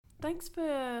Thanks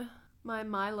for my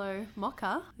Milo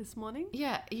mocha this morning.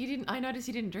 Yeah, I noticed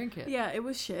you didn't drink it. Yeah, it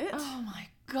was shit. Oh my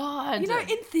God. You know,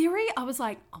 in theory, I was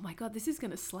like, oh my God, this is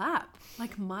going to slap.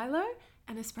 Like Milo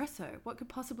and espresso. What could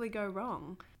possibly go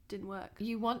wrong? Didn't work.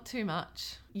 You want too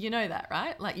much. You know that,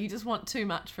 right? Like, you just want too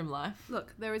much from life.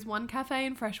 Look, there is one cafe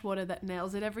in Freshwater that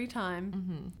nails it every time.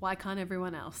 Mm-hmm. Why can't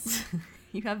everyone else?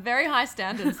 You have very high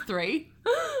standards, 3.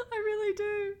 I really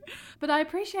do. But I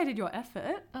appreciated your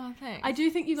effort. Oh, thanks. I do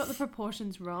think you got the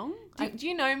proportions wrong. Do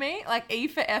you know me? Like, E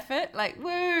for effort, like,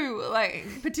 woo, like,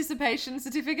 participation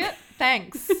certificate.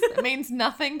 Thanks. It means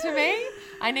nothing to me.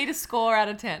 I need a score out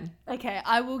of 10. Okay,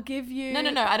 I will give you...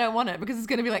 No, I don't want it because it's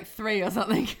going to be like 3 or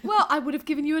something. Well, I would have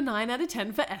given you a 9 out of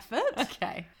 10 for effort.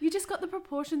 Okay. You just got the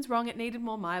proportions wrong. It needed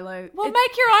more Milo. Well,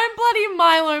 make your own bloody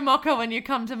Milo mocha when you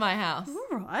come to my house.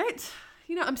 All right.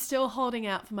 You know, I'm still holding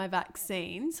out for my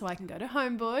vaccine so I can go to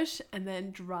Homebush and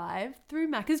then drive through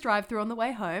Macca's drive-through on the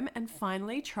way home and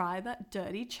finally try that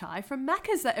dirty chai from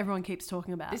Macca's that everyone keeps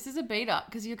talking about. This is a beat up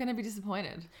because you're going to be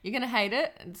disappointed. You're going to hate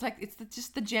it. It's like,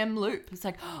 just the gem loop. It's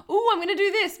like, oh, I'm going to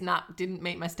do this. Nah, didn't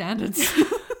meet my standards.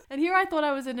 And here I thought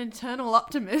I was an eternal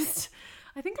optimist.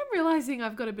 I think I'm realizing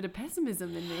I've got a bit of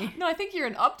pessimism in me. No, I think you're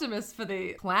an optimist for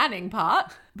the planning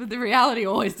part, but the reality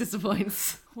always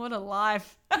disappoints. What a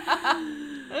life.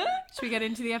 Should we get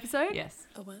into the episode? Yes.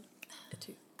 A 1, a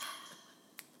 2.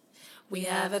 We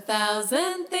have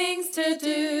 1,000 things to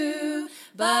do,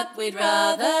 but we'd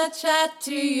rather chat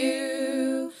to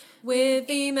you. With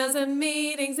emails and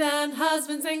meetings and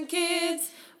husbands and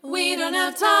kids, we don't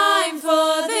have time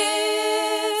for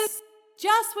this.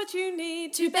 Just what you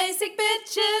need, 2 basic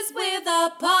bitches with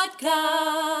a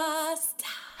podcast.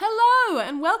 Hello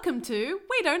and welcome to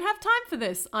We Don't Have Time for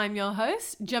This. I'm your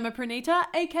host, Gemma Pranita,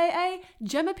 aka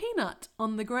Gemma Peanut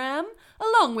on the gram,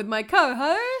 along with my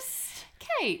co-host...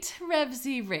 Kate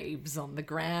Revsy Reeves on the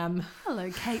gram.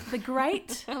 Hello, Kate the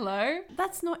Great. Hello.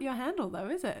 That's not your handle though,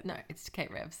 is it? No, it's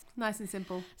Kate Revs. Nice and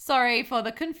simple. Sorry for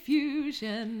the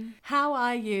confusion. How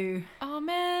are you? Oh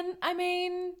man, I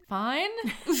mean, fine.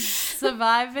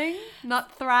 Surviving,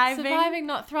 not thriving. Surviving,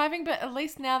 not thriving, but at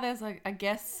least now there's like, I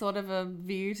guess, sort of a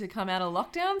view to come out of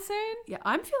lockdown soon. Yeah,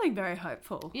 I'm feeling very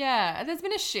hopeful. Yeah, there's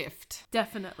been a shift.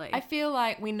 Definitely. I feel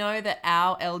like we know that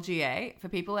our LGA, for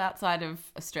people outside of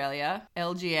Australia,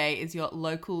 LGA is your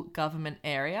local government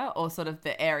area or sort of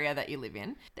the area that you live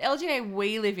in. The LGA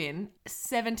we live in,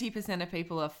 70% of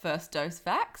people are first dose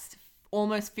vaxxed.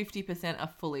 Almost 50% are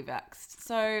fully vaxxed.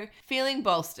 So feeling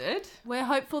bolstered. We're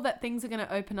hopeful that things are going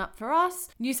to open up for us.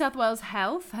 New South Wales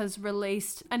Health has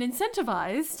released and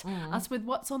incentivised us with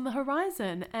what's on the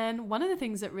horizon. And one of the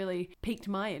things that really piqued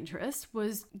my interest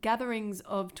was gatherings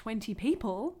of 20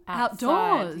 people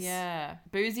outdoors. Yeah.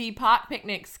 Boozy park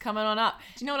picnics coming on up.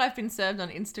 Do you know what I've been served on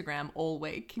Instagram all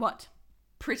week? What?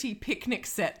 Pretty picnic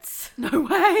sets. No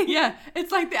way. Yeah.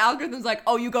 It's like the algorithm's like,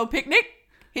 oh, you go picnic?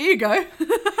 Here you go.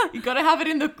 You got to have it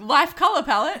in the life color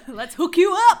palette. Let's hook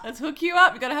you up. Let's hook you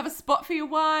up. You got to have a spot for your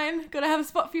wine. Got to have a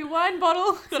spot for your wine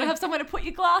bottle. Got to have somewhere to put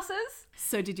your glasses.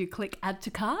 So did you click add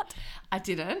to cart? I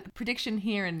didn't. Prediction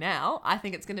here and now, I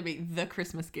think it's going to be the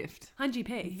Christmas gift.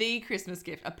 100p. The Christmas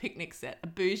gift. A picnic set. A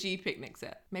bougie picnic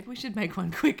set. Maybe we should make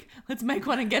one quick. Let's make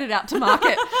one and get it out to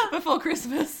market before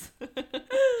Christmas.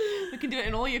 We can do it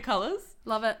in all your colours.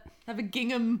 Love it. Have a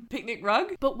gingham picnic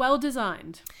rug. But well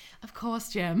designed. Of course,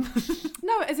 Gem.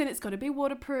 No, as in it's got to be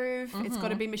waterproof. It's got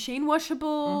to be machine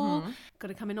washable. Got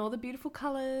to come in all the beautiful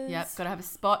colours. Yep, got to have a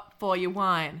spot for your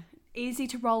wine. Easy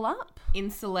to roll up.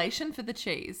 Insulation for the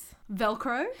cheese.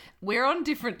 Velcro. We're on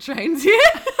different trains here.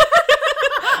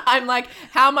 I'm like,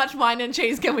 how much wine and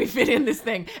cheese can we fit in this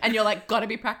thing? And you're like, gotta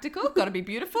be practical, gotta be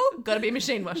beautiful, gotta be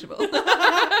machine washable.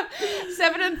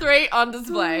 7 and 3 on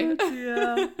display. Oh,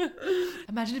 dear.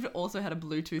 Imagine if it also had a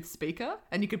Bluetooth speaker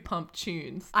and you could pump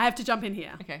tunes. I have to jump in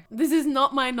here. Okay. This is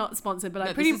not not sponsored,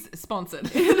 but This is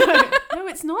sponsored. No,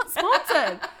 it's not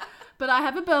sponsored. But I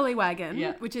have a Burley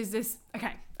Wagon, which is this...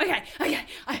 Okay.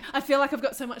 I feel like I've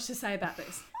got so much to say about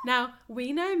this. Now,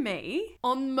 we know me.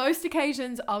 On most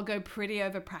occasions, I'll go pretty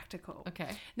over practical. Okay.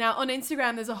 Now, on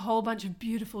Instagram, there's a whole bunch of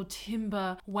beautiful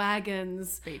timber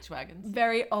wagons. Beach wagons.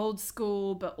 Very old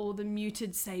school, but all the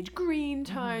muted sage green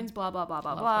tones, blah, blah, blah,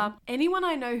 blah, blah. Anyone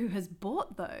I know who has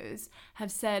bought those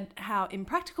have said how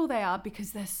impractical they are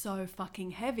because they're so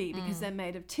fucking heavy, because they're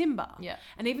made of timber. Yeah.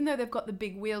 And even though they've got the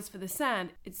big wheels for the sand,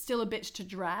 it's still a bitch to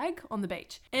drag on the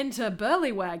beach. Enter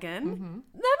Burley Wagon.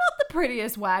 They're not the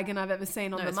prettiest wagon I've ever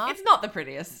seen on the market. It's not the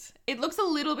prettiest. It looks a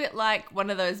little bit like one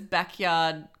of those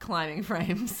backyard climbing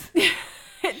frames.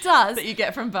 It does. That you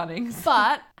get from Bunnings.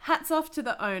 But hats off to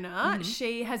the owner.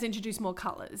 She has introduced more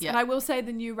colours. Yeah. And I will say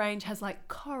the new range has like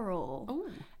coral.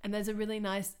 Ooh. And there's a really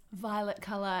nice violet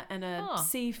colour and a Oh.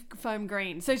 sea foam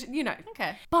green. So, you know.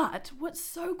 Okay. But what's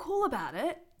so cool about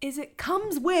it is it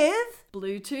comes with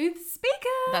Bluetooth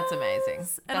speakers. That's amazing.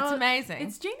 And That's amazing.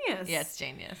 It's genius. Yeah, it's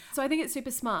genius. So I think it's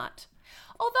super smart.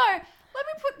 Although, let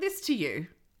me put this to you.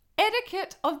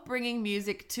 Etiquette of bringing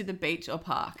music to the beach or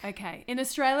park. Okay. In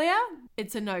Australia,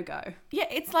 it's a no-go. Yeah,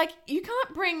 it's like you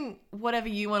can't bring whatever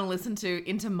you want to listen to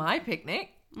into my picnic.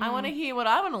 I want to hear what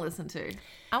I want to listen to.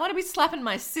 I want to be slapping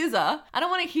my scissor. I don't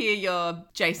want to hear your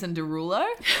Jason Derulo.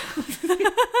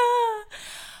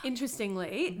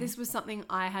 Interestingly, this was something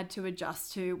I had to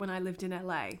adjust to when I lived in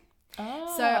LA.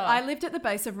 Oh. So I lived at the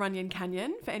base of Runyon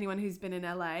Canyon, for anyone who's been in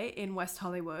LA, in West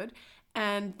Hollywood.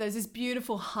 And there's this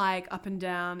beautiful hike up and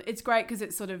down. It's great because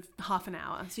it's sort of half an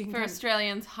hour. So you can For kind of-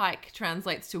 Australians, hike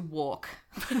translates to walk.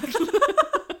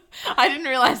 I didn't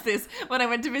realize this when I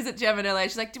went to visit Gem in LA.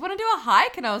 She's like, do you want to do a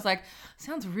hike? And I was like,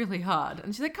 sounds really hard.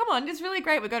 And she's like, come on, it's really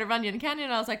great. We go to Runyon Canyon.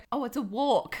 And I was like, oh, it's a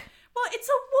walk. Well, it's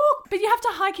a walk, but you have to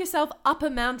hike yourself up a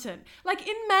mountain. Like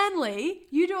in Manly,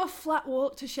 you do a flat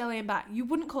walk to Shelley and back. You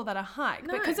wouldn't call that a hike.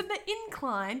 No. Because of the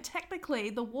incline, technically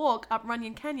the walk up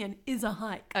Runyon Canyon is a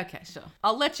hike. Okay, sure.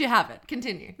 I'll let you have it.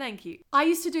 Continue. Thank you. I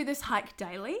used to do this hike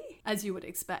daily, as you would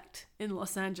expect, in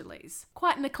Los Angeles.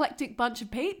 Quite an eclectic bunch of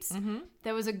peeps. Mm-hmm.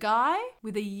 There was a guy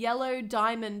with a yellow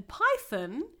diamond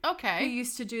python who Okay.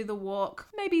 used to do the walk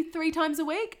maybe 3 times a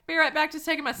week. Be right back, just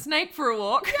taking my snake for a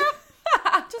walk.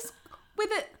 Just with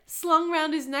it slung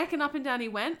round his neck and up and down he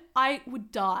went. I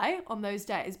would die on those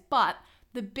days. But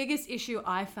the biggest issue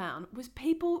I found was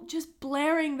people just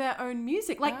blaring their own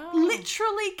music. Like Oh.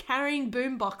 literally carrying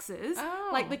boom boxes. Oh.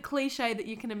 Like the cliche that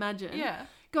you can imagine. Yeah.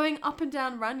 Going up and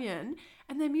down Runyon.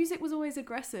 And their music was always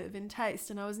aggressive in taste.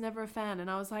 And I was never a fan. And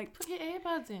I was like, Put your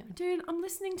earbuds in. dude, I'm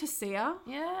listening to Sia.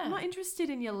 Yeah. I'm not interested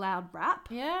in your loud rap.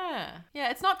 Yeah. Yeah,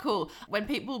 it's not cool. When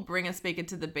people bring a speaker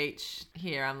to the beach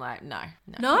here, I'm like, no.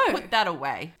 No. Put that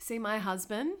away. See, my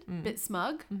husband, Mm. bit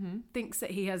smug, Mm-hmm. thinks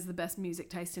that he has the best music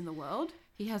taste in the world.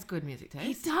 He has good music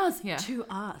taste. He does, Yeah. to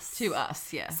us. To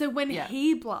us, yeah. So when Yeah.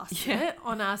 he blasts Yeah. it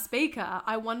on our speaker,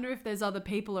 I wonder if there's other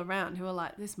people around who are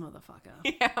like, this motherfucker.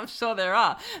 Yeah, I'm sure there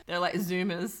are. They're like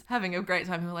Zoomers having a great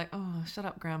time who are like, oh, shut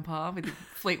up, Grandpa, with your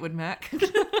Fleetwood Mac.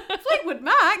 Fleetwood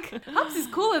Mac? Hubs is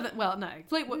cooler than, well, no.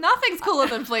 Fleetwood Nothing's cooler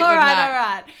than Fleetwood all Mac.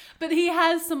 right. But he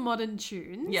has some modern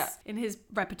tunes Yeah. in his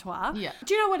repertoire. Yeah.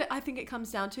 Do you know what I think it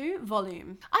comes down to?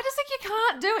 Volume. I just think you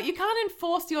can't do it. You can't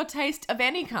enforce your taste of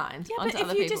any kind Yeah, onto but if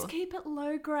other you people. just keep it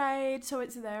low grade so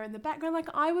it's there in the background, like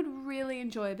I would really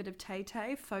enjoy a bit of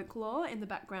Tay-Tay folklore in the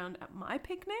background at my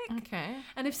picnic. Okay.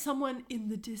 And if someone in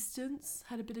the distance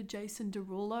had a bit of Jason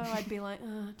Derulo, I'd be like,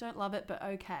 don't love it, but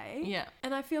okay. Yeah.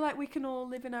 And I feel like we can all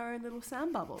live in our own little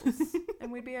sound bubbles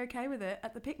and we'd be okay with it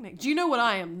at the picnic. Do you know what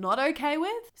I am not okay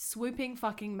with? Swooping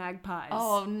fucking magpies.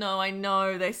 Oh, no, I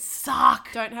know. They suck.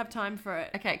 Don't have time for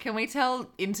it. Okay, can we tell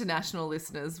international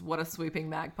listeners what a swooping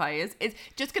magpie is? It's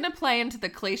just going to play into the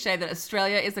cliche that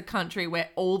Australia is a country where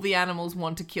all the animals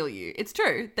want to kill you. It's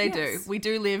true. They do. Yes. We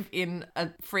do live in a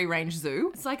free-range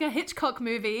zoo. It's like a Hitchcock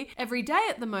movie every day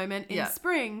at the moment in Yeah.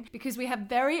 spring because we have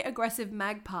very aggressive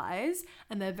magpies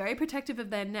and they're very protective of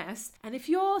their nest. And if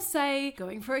you're, say,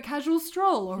 going for a casual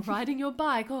stroll or riding your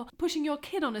bike or pushing your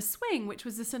kid on a swing, which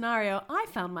was the scenario I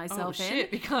found Oh, myself in,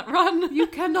 shit. You can't run. you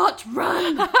cannot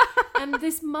run. And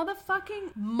this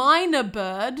motherfucking minor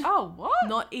bird, Oh, what?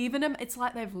 not even it's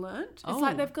like they've learnt. It's Oh.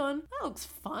 like they've gone, that looks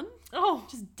fun. Oh.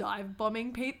 Just dive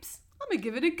bombing peeps. I'm gonna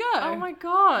give it a go. Oh, my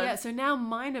God. Yeah, so now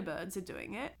minor birds are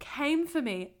doing it. Came for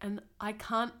me, and I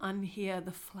can't unhear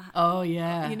the flap. Oh,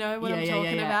 yeah. You know what I'm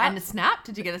talking about? And a snap?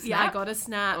 Did you get a snap? Yeah, I got a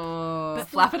snap. Oh, But-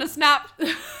 flap and a snap.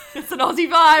 It's an Aussie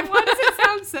vibe. Why does it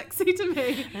sound sexy to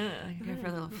me? Go for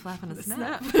a little flap and a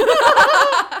Snap.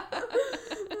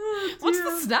 What's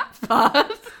the snap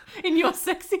part? In your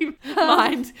sexy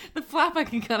mind, the flap I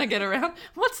can kind of get around.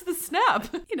 What's the snap?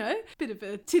 You know, bit of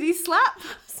a titty snap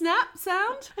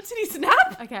sound. A titty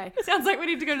snap? Okay. Sounds like we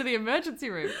need to go to the emergency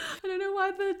room. I don't know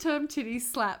why the term titty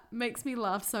slap makes me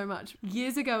laugh so much.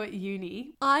 Years ago at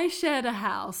uni, I shared a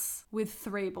house with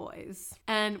 3 boys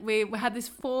and we had this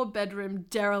 4-bedroom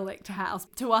derelict house.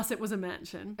 To us, it was a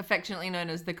mansion. Affectionately known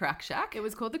as the Crack Shack. It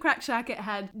was called the Crack Shack. It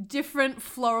had different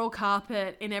floral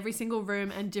carpet in every single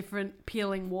room and different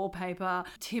peeling wallpaper wallpaper,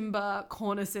 timber,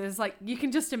 cornices. Like, you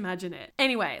can just imagine it.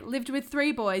 Anyway, lived with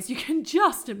 3 boys. You can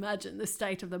just imagine the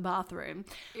state of the bathroom.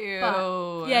 Ew.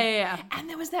 But, yeah. And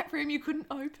there was that room you couldn't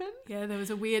open. Yeah, there was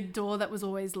a weird door that was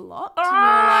always locked.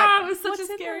 Ah, it was such "What's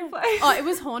a in scary there?" place. Oh, it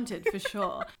was haunted for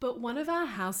sure. But one of our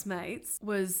housemates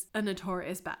was a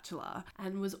notorious bachelor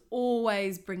and was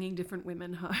always bringing different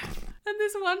women home. And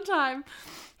this one time,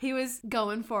 he was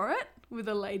going for it with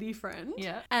a lady friend.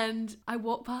 Yeah. And I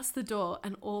walked past the door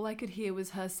and all I could hear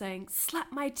was her saying,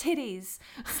 "Slap my titties.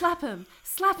 Slap him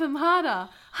harder,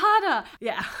 harder."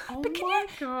 Yeah. Oh But can my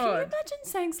you God. imagine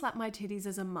saying "slap my titties"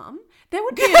 as a mum? There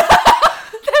would be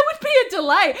there would be a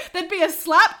delay. There'd be a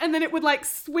slap and then it would like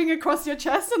swing across your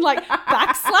chest and like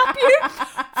back slap you.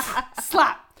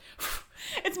 Slap.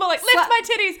 It's more like, lift Slap. my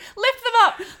titties, lift them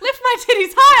up, lift my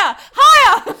titties higher,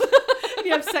 higher.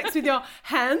 You have sex with your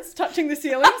hands touching the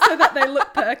ceiling so that they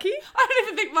look perky. I don't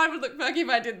even think mine would look perky if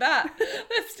I did that.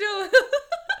 That's still...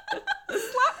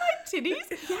 Slap my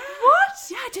titties? What?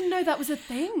 Yeah, I didn't know that was a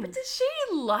thing. Does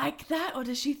she like that, or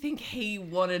does she think he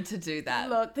wanted to do that?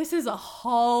 Look, this is a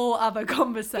whole other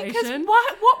conversation. Because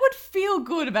what would feel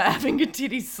good about having your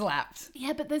titties slapped?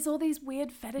 Yeah, but there's all these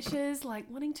weird fetishes, like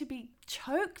wanting to be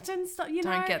choked and stuff, you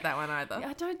know? Don't get that one either. Yeah,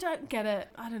 I don't get it.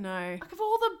 I don't know. Like, of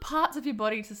all the parts of your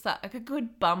body to slap, like a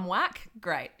good bum whack,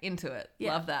 great, into it.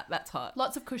 Yeah. Love that. That's hot.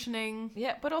 Lots of cushioning.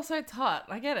 Yeah, but also it's hot.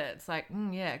 I get it. It's like,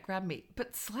 yeah, grab me.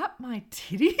 But slap my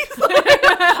titties?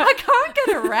 I can't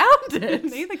get around it.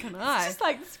 Neither can I. It's just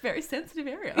like this very sensitive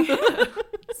area.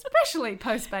 Especially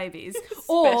post-babies.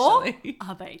 Or Especially.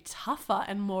 are they tougher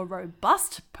and more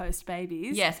robust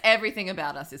post-babies? Yes, everything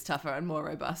about us is tougher and more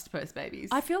robust post-babies.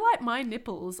 I feel like my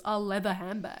nipples are leather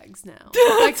handbags now. Like,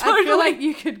 I feel Totally. like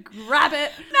you could grab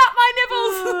it. Not my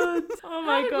nipples! Oh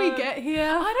my How did we get here?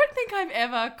 I don't think I've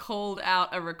ever called out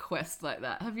a request like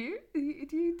that. Have you? Do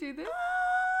you do this?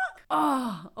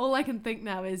 Oh, all I can think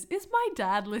now is my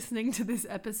dad listening to this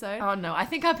episode? Oh no, I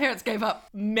think our parents gave up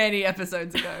many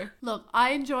episodes ago. Look,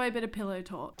 I enjoy a bit of pillow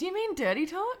talk. Do you mean dirty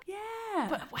talk? Yeah.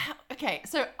 But wow, okay,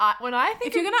 so when I think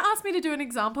if you're going to ask me to do an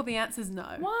example, the answer's no.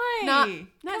 Why?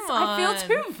 No, Come I feel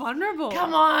on. too vulnerable.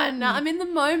 Come on. No, I'm in the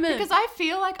moment. Because I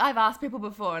feel like I've asked people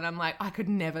before and I'm like, I could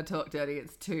never talk dirty.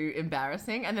 It's too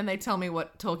embarrassing. And then they tell me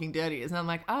what talking dirty is. And I'm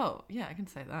like, oh, yeah, I can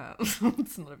say that.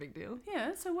 It's not a big deal.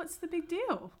 Yeah, so what's the big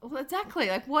deal? Well, exactly.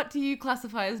 Like, what do you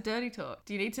classify as dirty talk?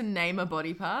 Do you need to name a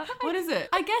body part? What is it?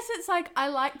 I guess it's like I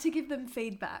like to give them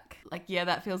feedback. Like, yeah,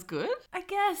 that feels good? I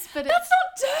guess, but That's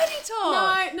not dirty talk.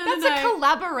 No, That's a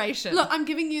collaboration. Look, I'm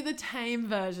giving you the tame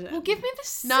version. well, give me the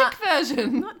sick Nah. version.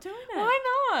 I'm not doing it. Why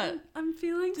not? I'm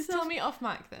feeling Just so... tell me off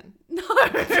mic then. No.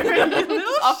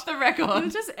 Just off the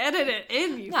record. Just edit it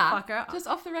in, you Nah, fucker. just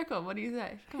off the record. What do you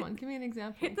say? Come on, give me an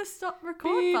example. hit the stop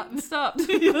record Beep. button. Stop.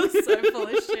 You're so full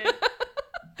of shit.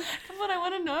 Come on, I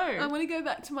want to know. I want to go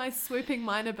back to my swooping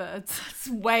minor birds. It's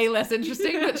way less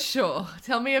interesting, but sure.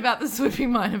 Tell me about the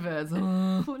swooping minor birds.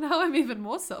 Well, now I'm even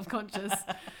more self-conscious.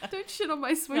 Don't shit on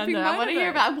my swooping minor I want to hear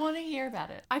bird. about. I want to hear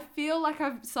about it. I feel like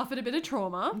I've suffered a bit of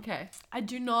trauma. Okay. I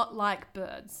do not like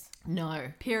birds. No.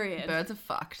 Period. Birds are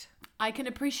fucked. I can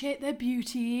appreciate their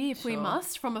beauty if we Sure.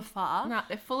 must from afar. Nah,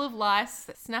 they're full of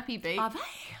lice, snappy beak. Are they?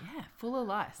 Yeah, full of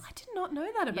lice. I did not know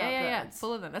that about Yeah, birds.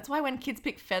 full of them. That's why when kids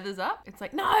pick feathers up, it's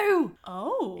like, no!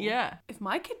 Oh. Yeah. If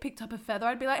my kid picked up a feather,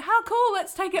 I'd be like, how cool,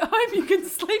 let's take it home. You can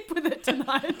sleep with it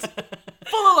tonight.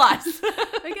 Full of lice.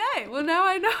 Okay, well, now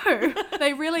I know.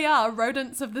 They really are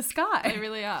rodents of the sky. They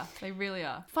really are. They really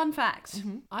are. Fun fact,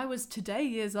 I was today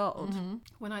years old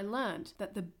when I learned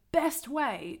that the best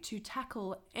way to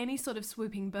tackle any sort of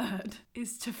swooping bird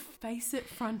is to face it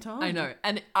front on. I know.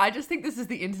 And I just think this is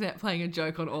the internet playing a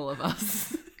joke on all of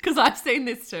us. Because I've seen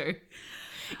this too.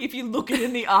 If you look it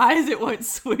in the eyes, it won't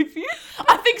swoop you.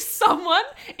 I think someone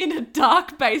in a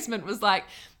dark basement was like,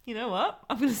 you know what?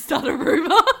 I'm going to start a rumor.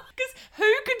 Because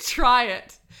who could try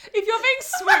it? If you're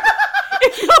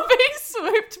being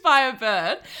swooped by a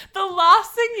bird, the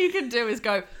last thing you can do is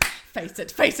go, face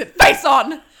it, face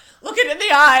on. Look it in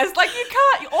the eyes. Like, you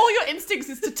can't, all your instincts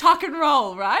is to tuck and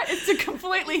roll, right? It's to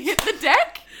completely hit the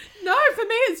deck. No, for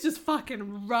me, it's just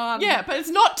fucking run. Yeah, but it's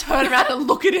not turn around and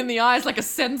look it in the eyes like a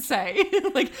sensei.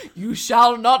 Like, you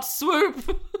shall not swoop.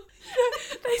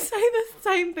 They say the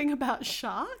same thing about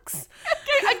sharks.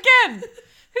 Again,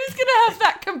 who's going to have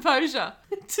that composure?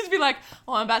 To be like,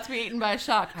 oh, I'm about to be eaten by a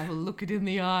shark. I will look it in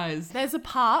the eyes. There's a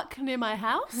park near my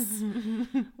house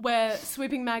where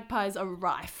swooping magpies are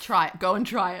rife. Try it. Go and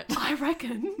try it. I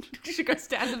reckon. You should go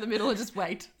stand in the middle and just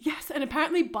wait. Yes, and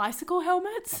apparently bicycle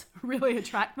helmets really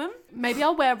attract them. Maybe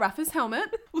I'll wear Rafa's helmet.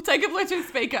 We'll take a Bluetooth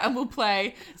speaker and we'll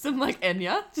play some like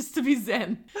Enya just to be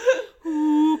zen.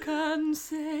 Who can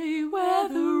say where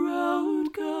the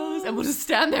road goes? And we'll just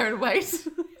stand there and wait.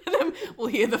 And then we'll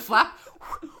hear the flap.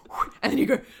 And then you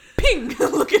go, ping,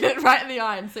 look at it right in the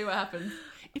eye and see what happens.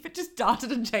 If it just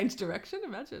darted and changed direction,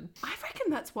 imagine. I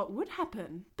reckon that's what would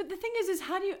happen. But the thing is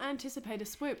how do you anticipate a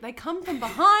swoop? They come from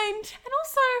behind. And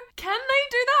also, can they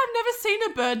do that? I've never seen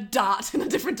a bird dart in a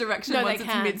different direction No, once they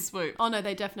it's can. mid-swoop. Oh, no,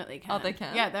 they definitely can. Oh, they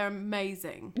can? Yeah, they're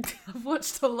amazing. I've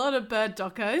watched a lot of bird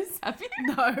docos. Have you?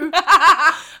 No.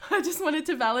 I just wanted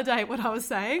to validate what I was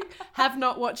saying. Have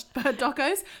not watched bird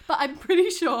docos, but I'm pretty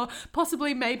sure,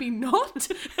 possibly maybe not,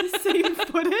 seen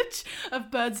footage of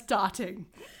birds darting.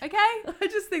 Okay? I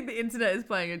just think the internet is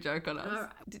playing a joke on us. All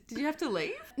right. Did you have to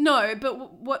leave? No,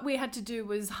 but what we had to do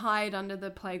was hide under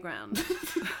the playground.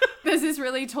 There's this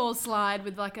really tall slide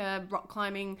with like a rock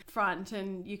climbing front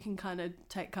and you can kind of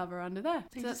take cover under there.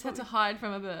 So you just had to hide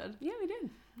from a bird. Yeah, we did.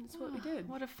 That's what we did.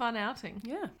 What a fun outing.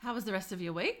 Yeah. How was the rest of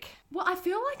your week? Well, I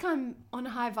feel like I'm on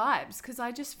high vibes because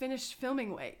I just finished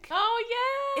filming week.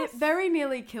 Oh, yes. It very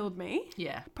nearly killed me.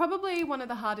 Yeah. Probably one of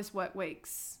the hardest work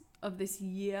weeks of this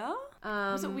year.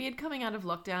 Was it weird coming out of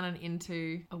lockdown and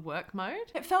into a work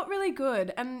mode? It felt really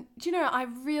good. And, do you know, I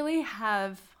really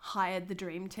have hired the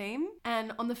dream team.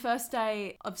 And on the first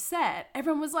day of set,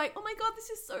 everyone was like, oh my God, this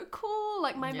is so cool.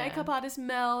 Like my makeup artist,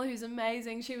 Mel, who's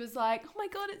amazing, she was like, oh my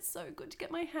God, it's so good to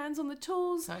get my hands on the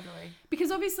tools. Totally.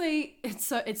 Because obviously it's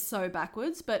so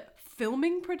backwards, but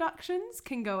filming productions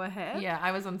can go ahead. Yeah,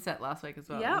 I was on set last week as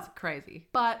well. Yeah. It was crazy.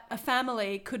 But a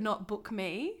family could not book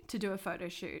me to do a photo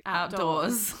shoot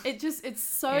Outdoors. It's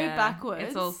so Yeah, backwards.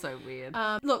 It's all so weird.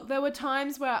 Look, there were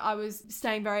times where I was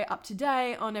staying very up to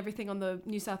date on everything on the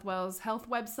New South Wales Health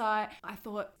website. I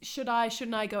thought,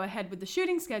 shouldn't I go ahead with the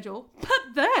shooting schedule? But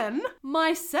then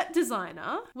my set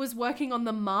designer was working on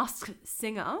The Masked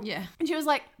Singer. Yeah. And she was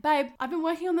like, babe, I've been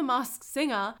working on The Masked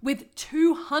Singer with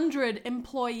 200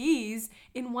 employees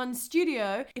in one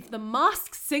studio. If The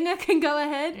Masked Singer can go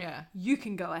ahead, Yeah. you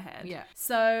can go ahead. Yeah.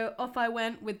 So off I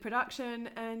went with production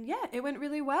and yeah, it went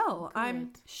really well.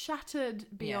 I'm shattered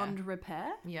beyond repair.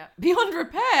 Yeah. Beyond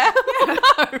repair? Yeah. No.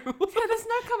 Yeah, there's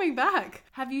no coming back.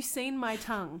 Have you seen my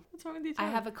tongue? What's wrong with your I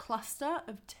tongue? have a cluster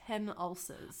of 10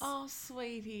 ulcers. Oh,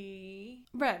 sweetie.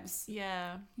 Revs,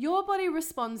 Yeah. your body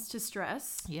responds to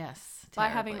stress Yes. by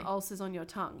having terribly. ulcers on your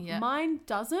tongue. Yeah. Mine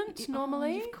doesn't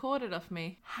normally. You've caught it off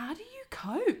me. How do you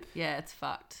cope? Yeah, it's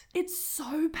fucked. It's so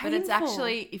painful. But it's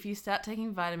actually, if you start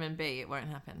taking vitamin B, it won't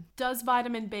happen. Does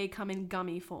vitamin B come in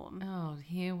gummy form? Oh,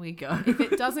 here we go. If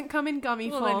it doesn't come in gummy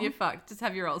Well, form, then you're fucked. Just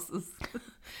have your ulcers.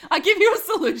 I give you a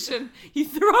solution. You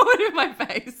throw it in my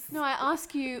face. no, I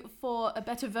ask you for a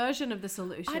better version of the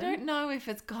solution. I don't know if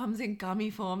it comes in gummy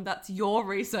form. That's your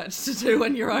research to do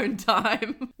on your own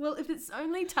time. Well, if it's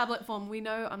only tablet form, we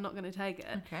know I'm not going to take it.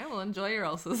 Okay, well, enjoy your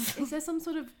ulcers. Is there some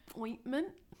sort of ointment?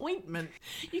 Ointment.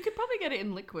 You could probably get it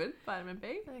in liquid, vitamin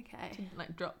B. Okay.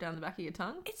 Like drop down the back of your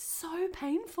tongue. It's so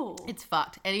painful. It's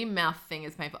fucked. Any mouth thing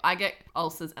is painful. I get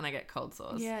ulcers and I get cold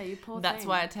sores. Yeah, you poor That's thing.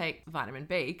 why I take vitamin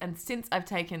B. And since I've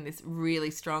taken this really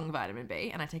strong vitamin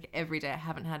B and I take it every day, I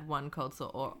haven't had one cold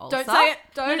sore or ulcer. Don't say it.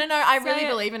 Don't No. I say really it.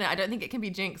 believe in it. I don't think it can be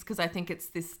jinxed because I think it's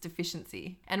this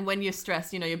deficiency. And when you're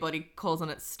stressed, your body calls on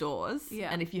its stores. Yeah.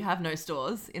 And if you have no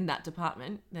stores in that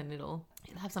department, then it'll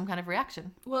have some kind of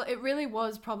reaction. Well, it really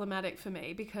was problematic for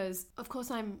me because, of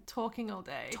course, I'm Talking all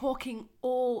day. talking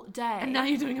all day. And now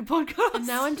you're doing a podcast. And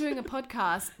now I'm doing a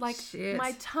podcast. Like, Shit.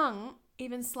 my tongue,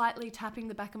 even slightly tapping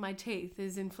the back of my teeth,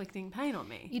 is inflicting pain on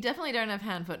me. You definitely don't have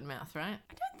hand, foot, and mouth, right?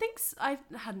 I don't think I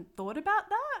hadn't thought about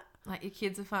that. Like your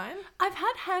kids are fine? I've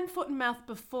had hand, foot, and mouth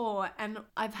before, and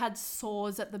I've had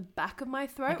sores at the back of my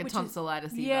throat. Like a which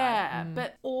tonsillitis. yeah,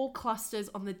 but all clusters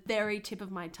on the very tip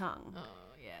of my tongue. Oh,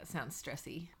 yeah, it sounds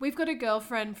stressy. We've got a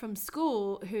girlfriend from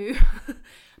school who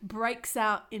breaks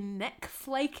out in neck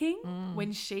flaking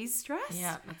when she's stressed.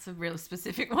 Yeah, that's a real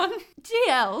specific one.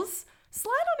 GLs,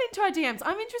 slide on into our DMs.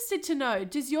 I'm interested to know,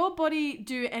 does your body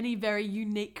do any very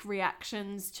unique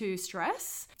reactions to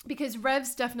stress? Because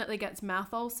Revs definitely gets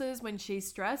mouth ulcers when she's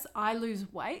stressed. I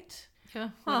lose weight Yeah.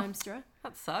 when Huh, I'm stressed.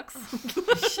 that sucks.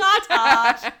 Shut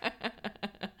up.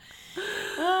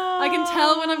 I can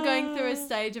tell when I'm going through a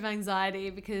stage of anxiety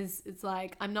because it's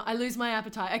like I lose my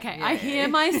appetite. Okay, I hear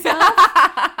myself.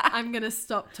 I'm going to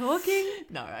stop talking.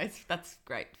 No, that's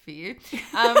great for you.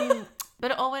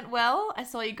 But it all went well. I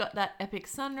saw you got that epic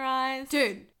sunrise.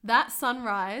 Dude, that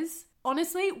sunrise,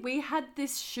 honestly, we had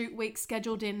this shoot week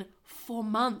scheduled in for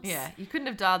months. Yeah, you couldn't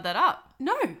have dialed that up.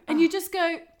 No. And you just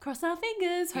go, cross our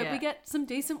fingers, hope Yeah. we get some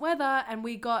decent weather. And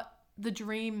we got the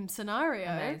dream scenario.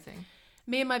 Amazing.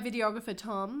 Me and my videographer,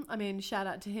 Tom, I mean, shout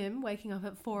out to him, waking up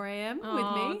at 4 a.m. with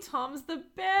Oh, me. Tom's the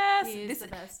best. He is the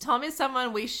best. Tom is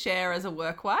someone we share as a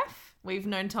work wife. We've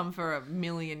known Tom for a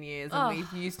million years and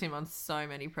we've used him on so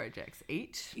many projects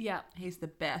each. Yeah, He's the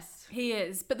best. he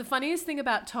is. But the funniest thing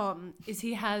about Tom is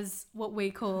he has what we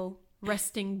call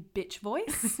resting bitch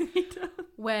voice. He does.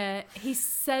 Where he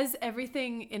says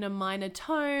everything in a minor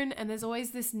tone and there's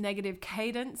always this negative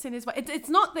cadence in his voice. It's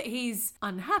not that he's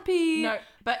unhappy. No,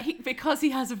 but because he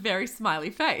has a very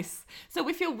smiley face. So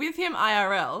if you're with him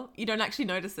IRL, you don't actually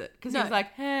notice it because No. he's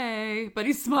like, hey, but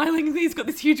he's smiling and he's got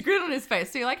this huge grin on his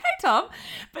face. So you're like, hey, Tom.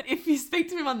 But if you speak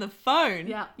to him on the phone,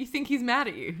 Yeah. you think he's mad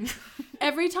at you.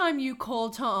 Every time you call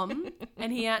Tom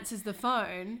and he answers the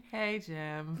phone, Hey,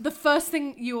 Jam. the first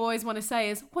thing you always want to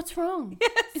say is, what's wrong?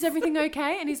 Yes. Is everything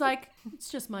okay? And he's like, it's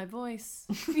just my voice.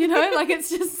 You know, like it's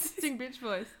just, Sing bitch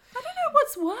voice. I don't know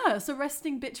what's worse, a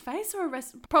resting bitch face or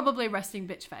probably resting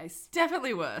bitch face.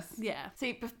 Definitely worse. Yeah.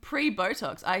 See,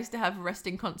 pre-Botox, I used to have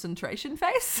resting concentration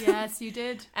face. Yes, you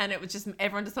did. And it was just,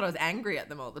 everyone just thought I was angry at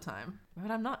them all the time. But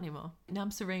I'm not anymore. Now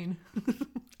I'm serene.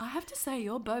 I have to say,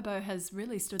 your Bobo has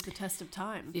really stood the test of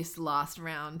time. This last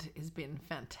round has been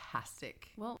fantastic.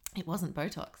 Well, It wasn't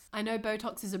Botox. I know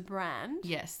Botox is a brand.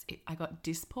 Yes, I got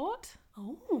Dysport,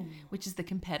 Oh. which is the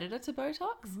competitor to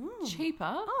Botox.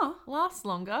 Cheaper, Oh. lasts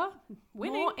longer,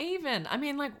 Winning. more even. I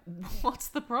mean, like, what's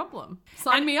the problem?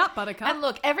 Sign me up, Buttercup. And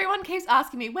look, everyone keeps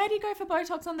asking me, where do you go for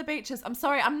Botox on the beaches? I'm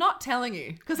sorry, I'm not telling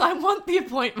you because I want the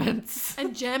appointments.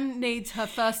 And Jem needs her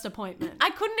first appointment. I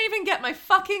couldn't even get my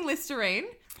fucking Listerine.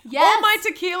 Yes. All my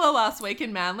tequila last week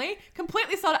in Manly.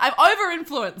 Completely sold it. I'm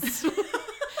over-influenced.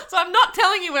 So I'm not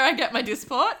telling you where I get my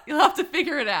Dysport. You'll have to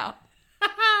figure it out.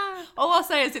 All I'll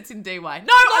say is it's in DY. No, I'm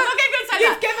not going to say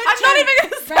that. I'm not even going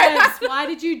to say that. Rez, why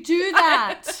did you do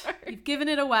that? You've given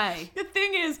it away. The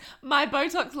thing is, my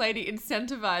Botox lady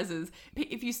incentivizes.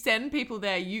 If you send people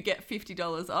there, you get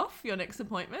 $50 off your next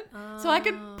appointment. So I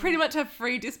could pretty much have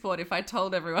free Dysport if I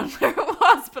told everyone where it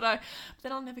was, but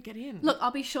then I'll never get in. Look,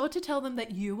 I'll be sure to tell them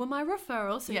that you were my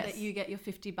referral so Yes. that you get your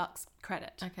 $50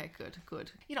 credit. Okay,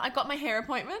 good. You know, I got my hair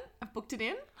appointment. I've booked it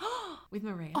in with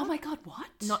Maria. Oh my God, what?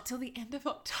 Not till the end of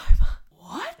October.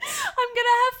 What? I'm going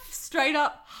to have straight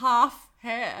up half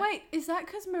hair. Wait, is that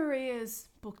because Maria's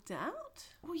booked out?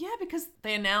 Well, yeah, because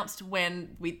they announced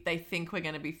when they think we're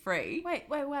going to be free. Wait.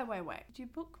 Did you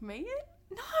book me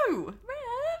in? No.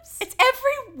 Revs. It's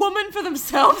every woman for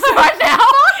themselves right now.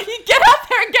 You get out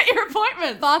there and get your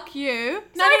appointments. Fuck you.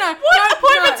 No. What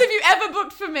appointments have you ever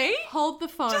booked for me? Hold the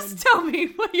phone. Just tell me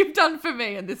what you've done for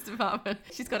me in this department.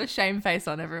 She's got a shame face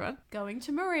on, everyone. Going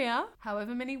to Maria,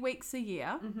 however many weeks a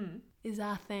year, is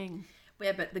our thing.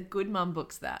 Yeah, but the good mum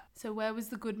books that. So where was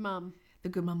the good mum? The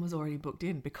good mum was already booked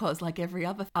in because, like every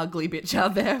other ugly bitch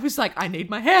out there, was like, I need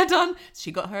my hair done.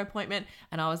 She got her appointment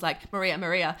and I was like,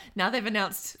 Maria, now they've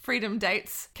announced freedom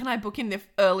dates. Can I book in the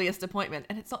earliest appointment?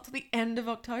 And it's not till the end of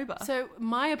October. So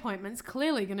my appointment's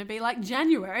clearly going to be like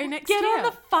January next Get year. on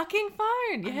the fucking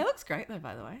phone. Your hair looks great though,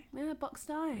 by the way. Yeah, box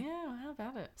dye. Yeah, how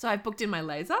about it? So I've booked in my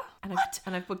laser and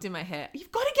I've booked in my hair.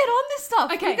 You've got to get on this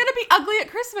stuff. Okay. You're going to be ugly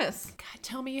at Christmas. God,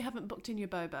 tell me you haven't booked in your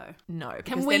Bobo. No,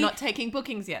 because we- they're not taking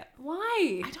bookings yet. Why?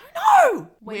 I don't know.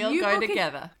 When We'll you go book it-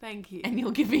 together. Thank you. And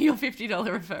you'll give me your $50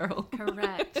 referral.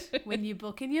 Correct. When you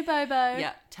book in your Bobo,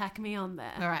 Yeah. tack me on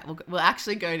there. All right, we'll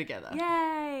actually go together.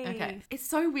 Yay. Okay. It's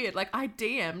so weird. Like, I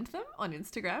DM'd them on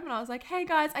Instagram and I was like, hey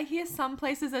guys, I hear some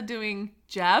places are doing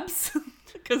jabs.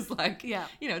 Because, like, Yeah.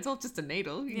 you know, it's all just a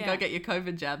needle. You can Yeah. go get your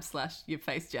COVID jab / your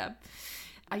face jab.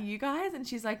 Are you guys? And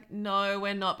she's like, no,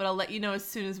 we're not, but I'll let you know as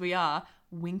soon as we are.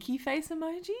 Winky face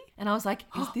emoji. And I was like,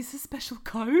 is this a special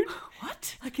code?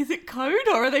 What? Like, is it code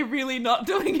or are they really not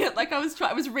doing it? Like, I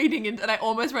was reading it and I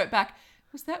almost wrote back,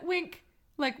 was that wink?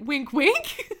 Like, wink,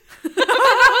 wink? And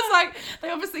I was like, they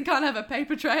obviously can't have a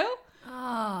paper trail.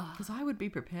 Ah. Because I would be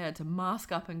prepared to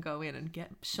mask up and go in and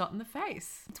get shot in the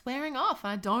face. It's wearing off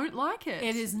and I don't like it.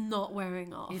 It is not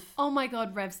wearing off. Oh my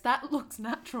God, Revs, that looks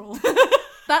natural.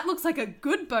 That looks like a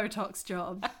good Botox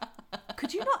job.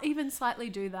 Could you not even slightly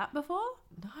do that before?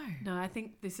 No. No, I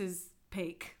think this is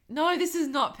peak. No, this is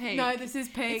not peak. No, this is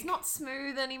peak. It's not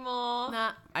smooth anymore.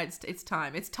 Nah. It's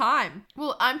time. It's time.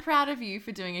 Well, I'm proud of you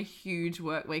for doing a huge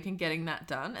work week and getting that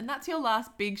done. And that's your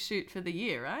last big shoot for the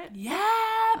year, right?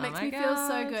 Yeah, makes my me feel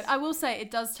so God. good. I will say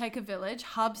it does take a village.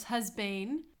 Hubs has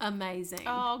been amazing.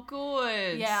 Oh,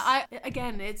 good. Yeah,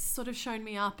 again, it's sort of shown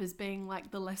me up as being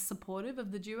like the less supportive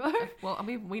of the duo. Well, I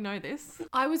mean, we know this.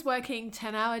 I was working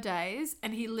 10-hour days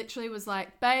and he literally was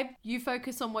like, babe, you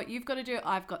focus on what you've got to do.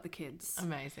 I've got the kids.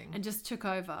 Amazing. And just took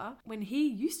over. When he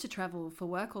used to travel for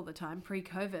work all the time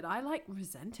pre-COVID, I like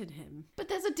resented him. But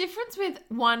there's a difference with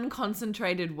one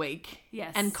concentrated week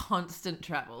Yes. and constant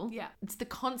travel. Yeah. It's the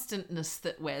constantness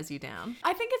that wears you down.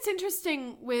 I think it's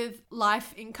interesting with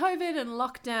life in COVID and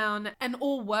lockdown and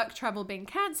all work travel being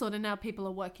cancelled and now people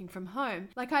are working from home.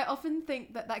 Like I often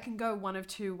think that can go one of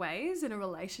two ways in a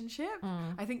relationship.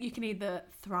 I think you can either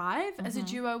thrive as a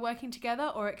duo working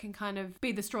together or it can kind of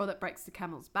be the straw that breaks the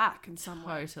camel's back in some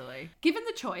way. Totally. Given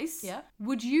the choice, Yeah.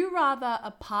 would you rather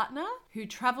a partner who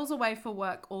travels away for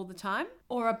work all the time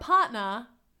or a partner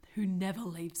who never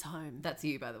leaves home? That's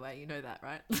you, by the way. You know that,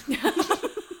 right?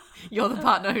 You're the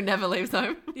partner who never leaves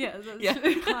home. Yeah, that's Yeah.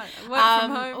 true. Work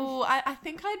from home. Oh, I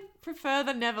think I'd prefer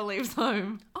the never leaves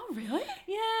home. Oh, really?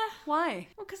 Yeah. Why?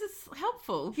 Well, because it's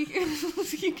helpful. You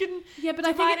can Yeah, but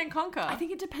I divide think and conquer. I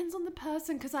think it depends on the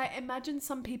person because I imagine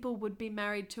some people would be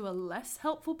married to a less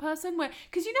helpful person where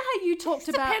because you know how you talked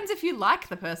it about depends if you like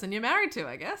the person you're married to,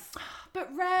 I guess. but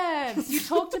Revs, you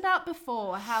talked about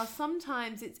before how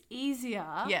sometimes it's easier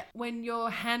Yeah. when you're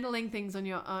handling things on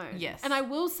your own. Yes. And I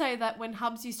will say that when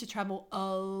Hubs used to travel a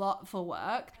lot for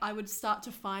work, I would start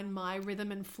to find my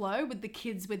rhythm and flow with the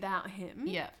kids without him.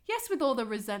 Yeah. Yes, with all the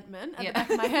resentment at Yeah. the back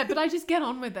of my head, but I just get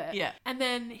on with it. Yeah. And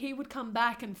then he would come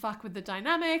back and fuck with the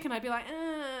dynamic and I'd be like,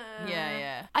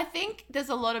 Yeah. I think there's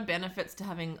a lot of benefits to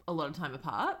having a lot of time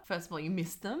apart. First of all, you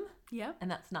miss them. Yeah.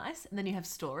 And that's nice. And then you have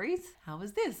stories. How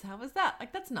was this? How was that?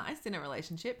 Like, that's nice in a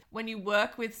relationship. When you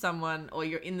work with someone or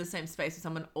you're in the same space with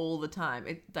someone all the time,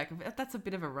 that's a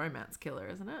bit of a romance killer,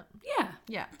 isn't it? Yeah.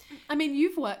 Yeah. I mean,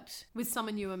 you've worked with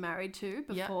someone you were married to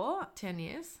Yeah. before. 10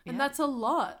 years. And Yeah. that's a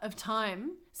lot of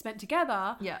time spent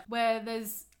together. Yeah. Where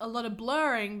there's a lot of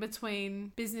blurring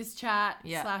between business chat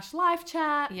Yeah. / life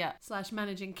chat Yeah. /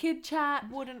 managing kid chat.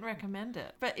 Wouldn't recommend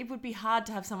it. But it would be hard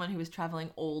to have someone who was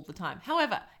traveling all the time.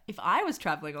 However, if I was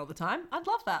traveling all the time, I'd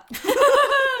love that.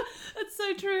 That's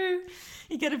so true.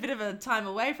 You get a bit of a time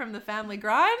away from the family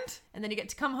grind and then you get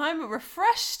to come home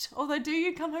refreshed. Although, do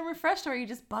you come home refreshed or are you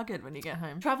just buggered when you get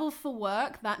home? Travel for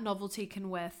work, that novelty can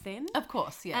wear thin. Of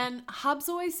course, yeah. And Hubs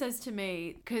always says to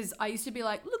me, because I used to be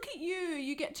like, look at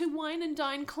you get to wine and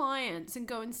dine clients and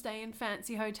go and stay in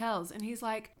fancy hotels. And he's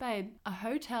like, babe, a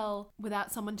hotel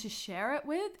without someone to share it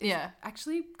with is Yeah.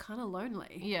 actually kind of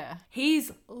lonely. Yeah.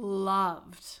 He's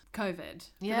loved COVID. For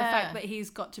the Yeah. fact that he's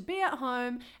got to be at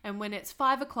home and when it's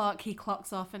 5 o'clock, he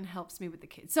clocks off and helps me with the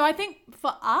kids. So I think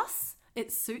for us, it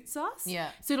suits us. Yeah.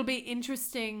 So it'll be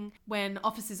interesting when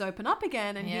offices open up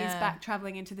again and he's Yeah. back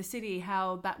traveling into the city,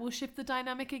 how that will shift the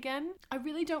dynamic again. I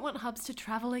really don't want Hubs to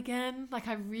travel again. Like,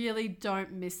 I really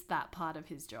don't miss that part of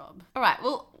his job. All right.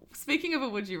 Well, speaking of a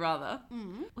would you rather,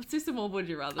 let's do some more would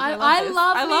you rather. I this.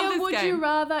 love this Would game. You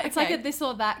Rather. It's like Okay. a this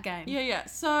or that game. Yeah.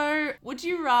 So, would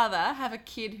you rather have a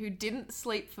kid who didn't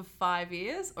sleep for 5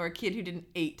 years or a kid who didn't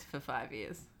eat for 5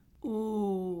 years?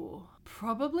 Ooh,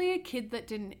 probably a kid that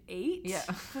didn't eat Yeah.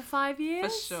 for 5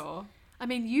 years. For sure. I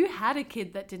mean, you had a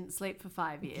kid that didn't sleep for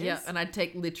 5 years. Yeah, and I'd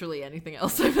take literally anything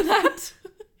else over that.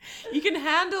 You can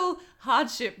handle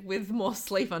hardship with more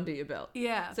sleep under your belt.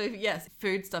 Yeah. So, yes,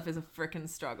 food stuff is a frickin'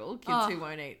 struggle. Kids who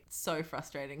won't eat, so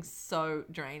frustrating, so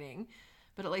draining.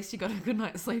 But at least you got a good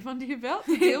night's sleep under your belt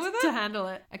to deal with to it. handle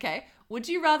it. Okay, would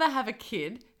you rather have a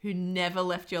kid who never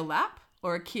left your lap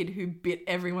or a kid who bit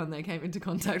everyone they came into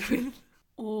contact with?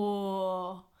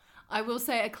 Or I will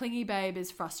say a clingy babe is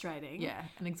frustrating. Yeah,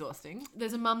 and exhausting.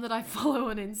 There's a mum that I follow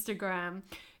on Instagram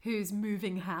who's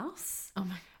moving house. Oh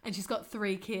my. And she's got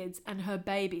 3 kids and her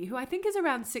baby, who I think is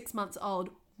around 6 months old,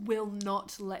 will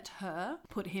not let her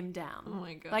put him down. Oh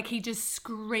my God. Like, he just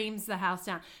screams the house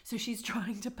down. So she's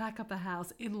trying to pack up a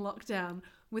house in lockdown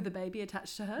with a baby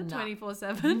attached to her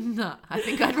 24/7. No, I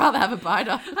think I'd rather have a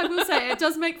biter. I will say it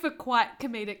does make for quite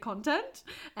comedic content,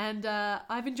 and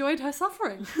I've enjoyed her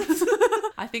suffering.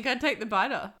 I think I'd take the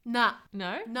biter. Nah.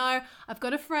 No? No, I've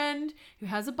got a friend who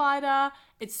has a biter.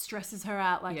 It stresses her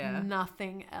out like Yeah.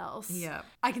 nothing else. Yeah.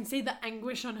 I can see the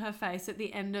anguish on her face at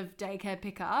the end of daycare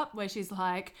pickup where she's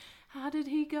like, how did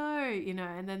he go? You know,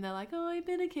 and then they're like, oh, he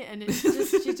bit a kid. And it's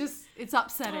just, it's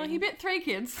upsetting. Oh, he bit 3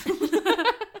 kids.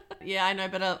 Yeah, I know,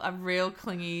 but a real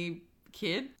clingy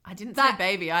kid. I didn't say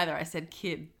baby either. I said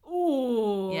kid.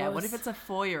 Ooh. Yeah, what if it's a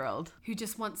 4-year-old? who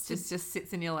just wants to... Just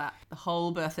sits in your lap the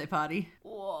whole birthday party?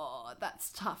 Oh, Oh, that's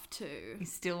tough too. You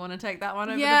still want to take that one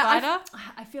over the Yeah, biter?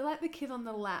 I feel like the kid on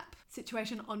the lap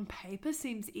situation on paper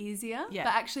seems easier. Yeah.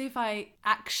 But actually, if I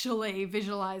actually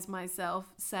visualize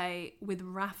myself, say, with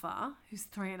Rafa, who's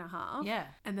 3.5. Yeah.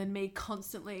 And then me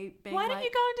constantly being Why like, don't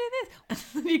you go and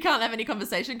do this? You can't have any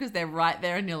conversation because they're right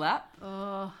there in your lap.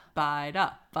 oh,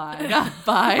 Biter, biter,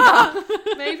 biter.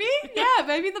 maybe? Yeah,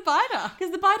 maybe the biter.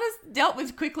 Because the biter's dealt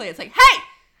with quickly. It's like, hey,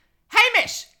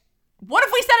 Hamish, what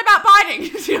have we said about biting?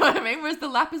 Do you know what I mean? Whereas the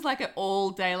lap is like an all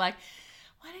day, like,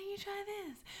 why don't you try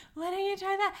this? Why don't you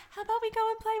try that? How about we go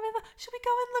and play with it? Should we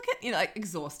go and look at, like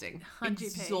exhausting. 100p.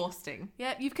 Exhausting.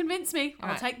 Yeah, you've convinced me. I'll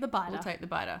Right. take the biter. We'll take the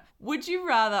biter. Would you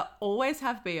rather always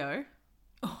have BO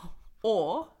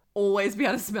or always be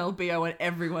able to smell BO on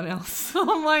everyone else?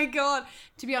 Oh my God.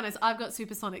 To be honest, I've got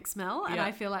supersonic smell and Yeah.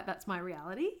 I feel like that's my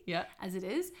reality Yeah. as it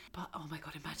is. But oh my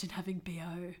God, imagine having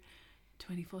BO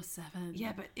 24/7.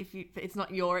 Yeah, but it's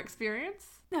not your experience.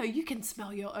 No, you can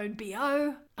smell your own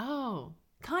BO. Oh.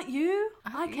 Can't you?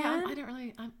 I Yeah, can. I don't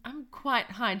really, I'm quite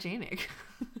hygienic.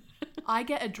 I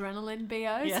get adrenaline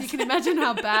BO, so Yes. you can imagine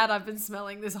how bad I've been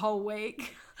smelling this whole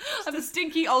week. I'm a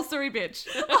stinky ulcery bitch.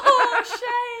 Oh,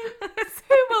 shame.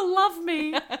 Who will love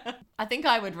me? I think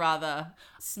I would rather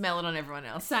smell it on everyone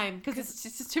else. Same. Because it's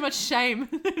just too much shame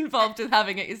involved with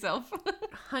having it yourself.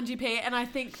 100p, and I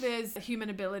think there's a human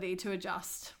ability to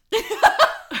adjust.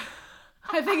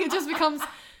 I think it just becomes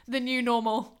the new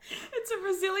normal. It's a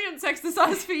resilience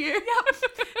exercise for you.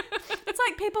 It's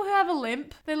like people who have a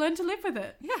limp, they learn to live with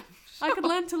it. Yeah. I could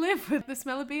learn to live with the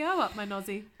smell of BO up my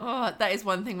nosy. Oh, that is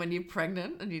one thing when you're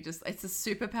pregnant and it's a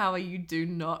superpower you do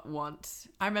not want.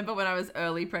 I remember when I was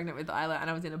early pregnant with Isla and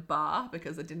I was in a bar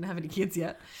because I didn't have any kids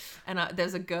yet. And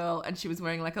there's a girl and she was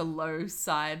wearing like a low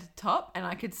side top and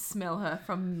I could smell her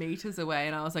from meters away.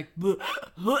 And I was like,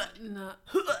 No.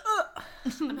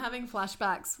 I'm having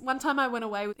flashbacks. One time I went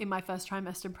away in my first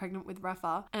trimester pregnant with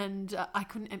Rafa and I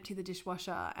couldn't empty the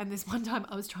dishwasher. And this one time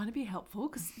I was trying to be helpful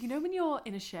because you know when you're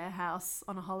in a share house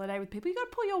on a holiday with people, you got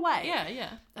to pull your weight. yeah.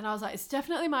 And I was like, it's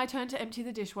definitely my turn to empty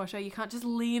the dishwasher. You can't just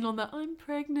lean on the I'm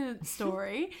pregnant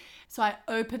story. So I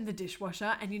opened the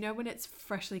dishwasher and you know when it's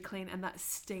freshly clean and that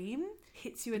steam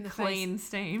hits you in the Clean face.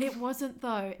 steam. It wasn't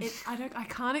though. I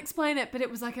can't explain it, but it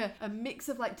was like a mix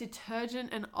of like detergent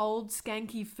and old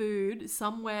skanky food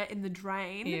somewhere in the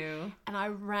drain. Ew. And I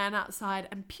ran outside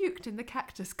and puked in the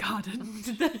cactus garden.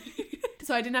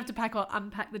 So I didn't have to pack or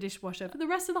unpack the dishwasher for the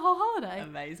rest of the whole holiday.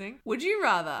 Amazing. Would you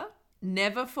rather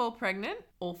never fall pregnant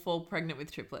or fall pregnant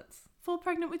with triplets? Fall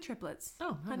pregnant with triplets.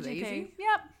 Oh, that was 100p. easy.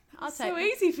 Yep. I'll take So it.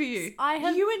 easy for you. I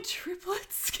have- You and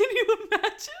triplets? Can you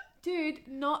imagine? Dude,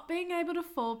 not being able to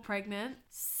fall pregnant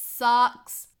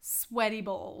sucks sweaty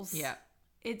balls. Yeah.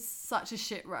 It's such a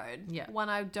shit road. Yeah. One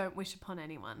I don't wish upon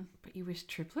anyone. But you wish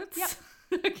triplets? Yep.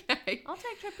 Okay. I'll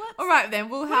take triplets. All right then.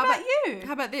 Well, What about you?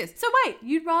 How about this? So wait,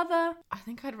 you'd rather I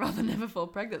think I'd rather never fall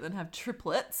pregnant than have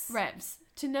triplets. Rebs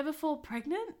to never fall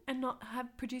pregnant and not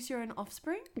have produce your own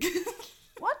offspring?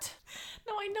 What?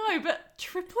 No, I know, but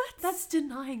triplets? That's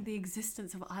denying the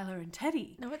existence of Isla and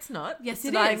Teddy. No, it's not. Yes, it's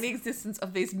it denying is. the existence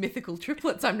of these mythical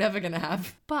triplets I'm never going to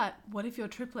have. But what if your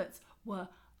triplets were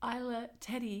Isla,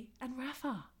 Teddy, and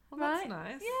Rafa? Well, right? that's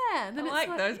nice. Yeah. And then I it's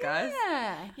like those guys.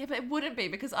 Yeah. Yeah, but it wouldn't be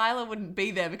because Isla wouldn't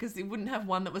be there because you wouldn't have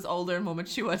one that was older and more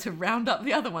mature to round up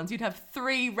the other ones. You'd have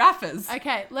 3 Raffas.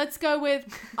 Okay, let's go with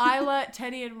Isla,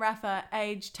 Teddy, and Rafa,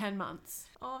 age 10 months.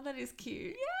 Oh, that is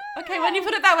cute. Yeah. Okay, when you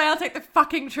put it that way, I'll take the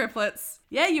fucking triplets.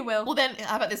 Yeah, you will. Well, then,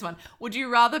 how about this one? Would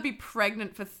you rather be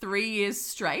pregnant for 3 years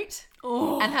straight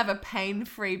Oh. and have a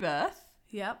pain-free birth,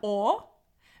 Yep. or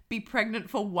be pregnant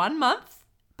for 1 month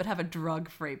but have a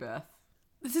drug-free birth?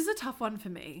 This is a tough one for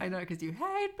me. I know, because you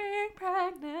hate being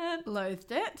pregnant.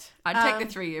 Loathed it. I'd take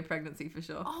the 3-year pregnancy for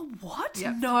sure. Oh, what?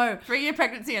 Yep. No. 3-year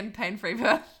pregnancy and pain-free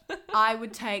birth. I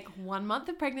would take 1 month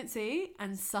of pregnancy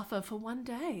and suffer for 1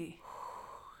 day.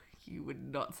 You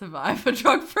would not survive a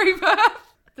drug-free birth.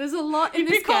 There's a lot in You'd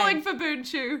be this calling game. for Boon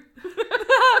Chew.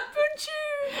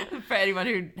 Boonchoo! For anyone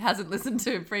who hasn't listened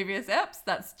to previous eps,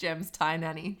 that's Jem's Thai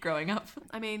nanny growing up.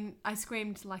 I mean, I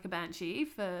screamed like a banshee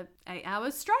for 8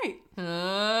 hours straight.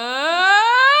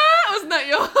 Wasn't that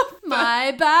your...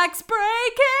 My back's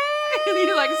breaking!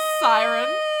 You're like siren.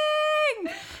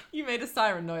 You made a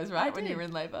siren noise, right, when did. you were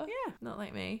in labour? Yeah. Not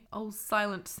like me. Old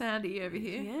silent Sandy over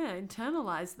here. Yeah,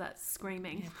 internalize that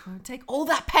screaming. Take all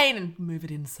that pain and move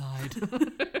it inside.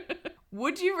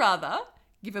 Would you rather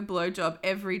give a blowjob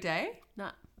every day?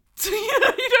 Nah. So you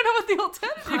don't know what the I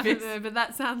alternative don't is. know, but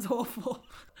that sounds awful.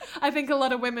 I think a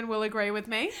lot of women will agree with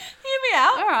me. Hear me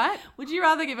out. All right. Would you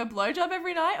rather give a blowjob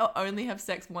every night or only have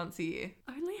sex once a year?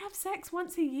 Only have sex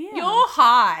once a year. You're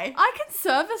high. I can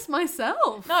service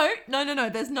myself. No.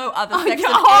 There's no other sex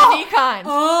yeah. of any kind.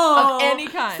 Oh, Of any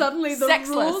kind. Suddenly the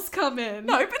Sexless. rules come in.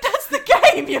 No, but that's the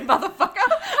game, you motherfucker.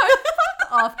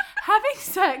 Fuck off. Having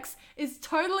sex is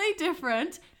totally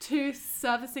different to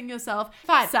servicing yourself.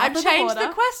 Fine, south I've of changed border.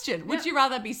 the question. Would you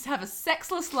rather have a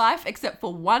sexless life except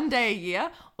for one day a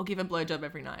year or give a blowjob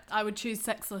every night? I would choose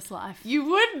sexless life. You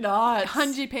would not.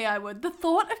 100p I would. The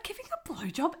thought of giving a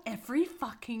blowjob every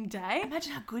fucking day.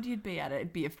 Imagine how good you'd be at it.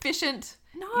 It'd be efficient.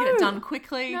 No. You get it done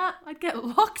quickly. Nah, I'd get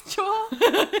lockjaw.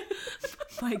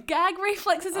 My gag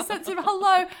reflexes are sensitive.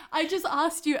 Hello, I just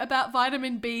asked you about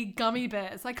vitamin B gummy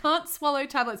bears. I can't swallow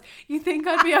tablets. You think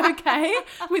I'd be okay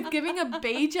with giving a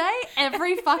BJ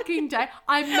every fucking day?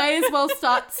 I may as well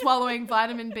start swallowing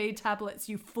vitamin B tablets,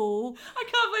 you fool. I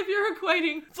can't believe you're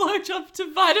equating blowjob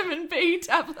to vitamin B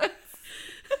tablets.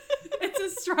 It's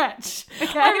a stretch.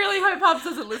 Okay. I really hope Hubs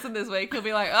doesn't listen this week. He'll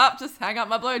be like, oh, just hang up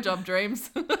my blowjob dreams.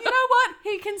 You know what?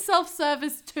 He can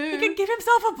self-service too. He can give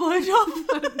himself a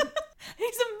blowjob.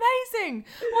 He's amazing.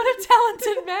 What a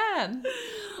talented man.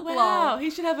 Wow. Lol. He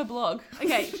should have a blog.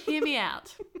 Okay, hear me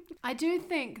out. I do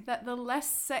think that the less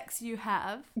sex you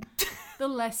have, the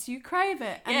less you crave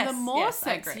it. And the more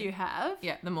sex agree. you have,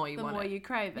 Yeah, the more you the want more it. you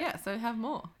crave it. Yeah, so have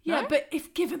more. Yeah, No? but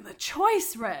if given the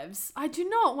choice, Revs, I do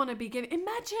not want to be given...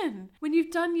 Imagine when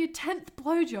you've done your 10th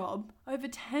blowjob over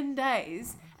 10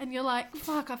 days and you're like,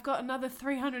 fuck, I've got another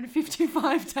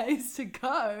 355 days to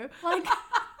go. Like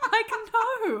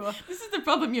no. This is the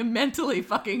problem. You're mentally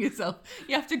fucking yourself.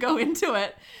 You have to go into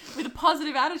it with a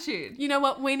positive attitude. You know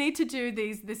what? We need to do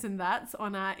this and that's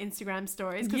on our Instagram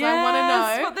stories because I want to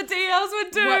know what the DLs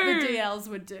would do. what the DLs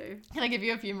would do. Can I give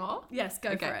you a few more? Yes,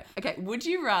 go for it. Okay. Would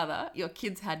you rather your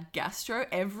kids had gastro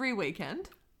every weekend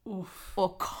Oof.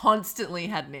 or constantly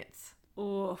had nits?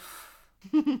 Oof.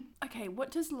 Okay,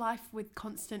 what does life with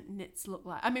constant nits look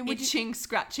like? I mean, would you... Itching,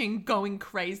 scratching, going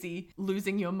crazy,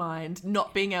 losing your mind,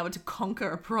 not being able to conquer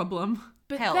a problem.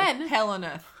 But hell, then- hell on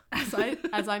earth.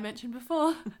 As I mentioned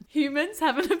before, humans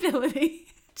have an ability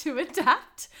to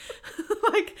adapt.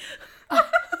 Like,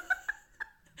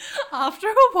 after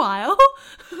a while,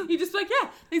 You just be like, yeah,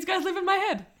 these guys live in my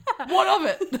head. What of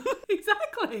it?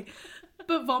 exactly.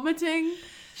 But vomiting,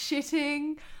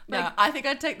 shitting, like, No, I think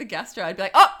I'd take the gastro. I'd be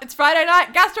like, oh, it's Friday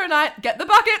night, gastro night, get the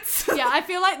buckets. yeah, I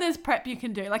feel like there's prep you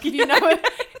can do. Like if you know it,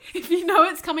 if you know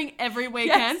it's coming every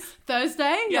weekend, Yes.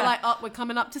 Thursday, you're Yeah. like, oh, we're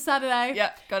coming up to Saturday.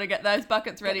 Yep, got to get those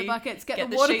buckets ready. the buckets, get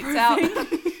the sheets out,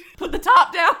 waterproofing. put the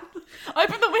tarp down,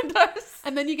 open the windows.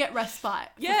 And then you get respite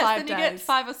for Yes, 5 then days. you get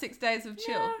 5 or 6 days of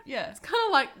chill. Yeah. It's kind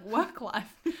of like work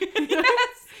life.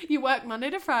 Yes. You work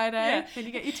Monday to Friday, Yeah. then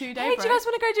you get your 2-day Hey, break. do you guys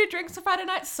want to go do drinks on Friday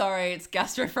night? Sorry, it's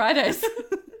Gastro Fridays.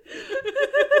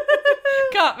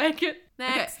 Can't make it.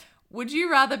 Next. Okay. Would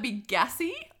you rather be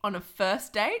gassy on a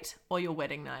first date or your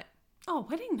wedding night? Oh,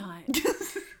 wedding night.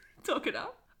 Talk it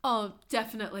up. Oh,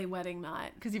 definitely wedding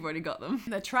night. Because you've already got them.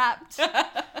 They're trapped.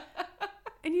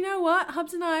 And you know what?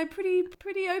 Hubs and I are pretty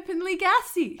openly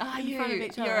gassy in front of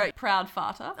each You're other. a proud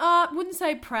farter. Wouldn't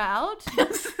say proud.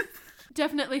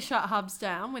 Definitely shut Hubs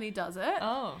down when he does it.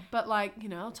 Oh. But like,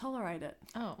 I'll tolerate it.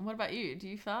 Oh, what about you? Do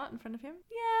you fart in front of him?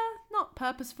 Yeah, not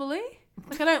purposefully.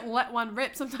 Like I don't let one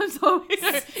rip. Sometimes I'll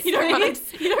You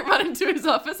don't run into his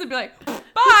office and be like,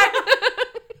 bye.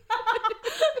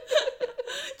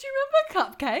 Do you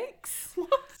remember cupcakes?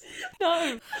 What?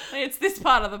 No. It's this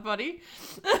part of the body.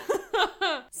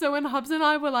 So when Hubs and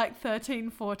I were like 13,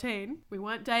 14, we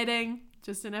weren't dating,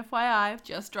 just an FYI.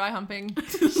 Just dry humping.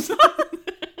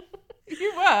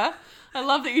 You were. I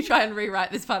love that you try and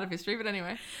rewrite this part of history, but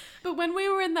anyway. But when we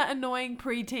were in that annoying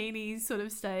pre-teeny sort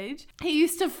of stage, he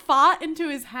used to fart into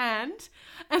his hand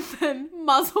and then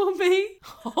muzzle me.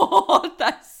 Oh,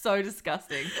 that's so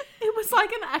disgusting. It was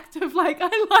like an act of like,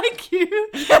 I like you.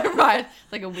 Yeah, right.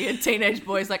 It's like a weird teenage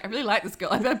boy's like, I really like this girl.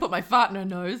 I better put my fart in her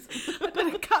nose. I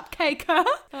better cupcake her.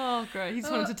 Oh, great. He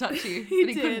just wanted to touch you. He But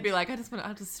he couldn't did. be like,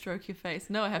 I'll just stroke your face.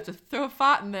 No, I have to throw a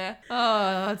fart in there.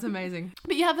 Oh, that's amazing.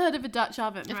 But you have heard of a Dutch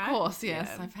oven, Of right? course, yes.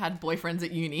 Yeah. I've had boyfriends at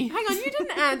uni. Hang on, you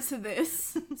didn't answer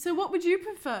this. So what would you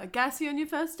prefer? Gassy on your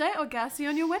first date or gassy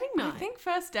on your wedding night? I think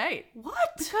first date. What?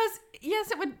 Because, yes,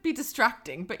 it would be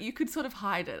distracting, but you could sort of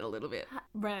hide it a little bit.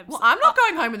 Revs. Well, I'm not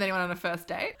going home with anyone on a first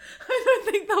date. I don't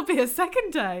think there'll be a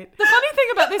second date. The funny thing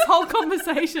about this whole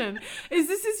conversation is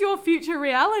this is your future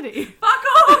reality. Fuck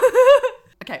off!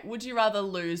 Okay, would you rather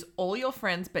lose all your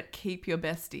friends but keep your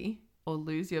bestie, or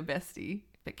lose your bestie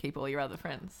but keep all your other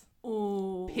friends?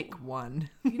 Ooh. Pick one.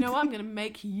 You know what? I'm going to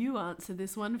make you answer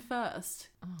this one first.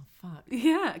 Oh, fuck.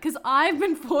 Yeah, because I've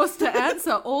been forced to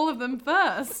answer all of them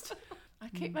first. I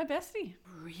I'd keep my bestie.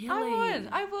 Really?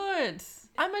 I would.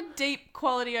 I'm a deep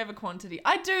quality over quantity.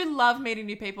 I do love meeting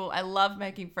new people. I love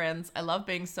making friends. I love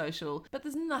being social. But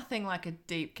there's nothing like a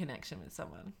deep connection with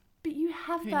someone. But you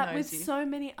have Who that knows with you? so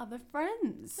many other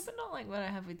friends. But not like what I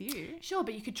have with you. Sure,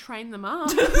 but you could train them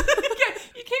up.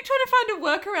 You keep trying to find a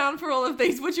workaround for all of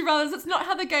these would you rather. That's not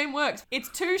how the game works. It's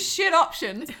 2 shit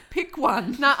options. Pick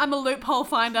one. Nah, I'm a loophole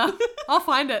finder. I'll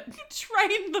find it.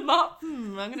 Train them up.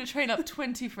 I'm going to train up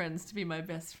 20 friends to be my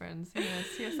best friends.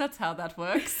 Yes, that's how that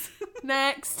works.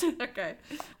 Next. Okay.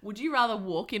 Would you rather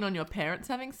walk in on your parents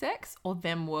having sex or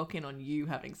them walk in on you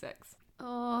having sex?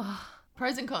 Oh.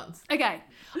 Pros and cons. Okay.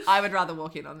 I would rather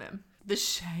walk in on them. The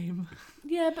shame.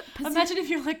 Yeah, but Imagine if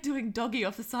you're like doing doggy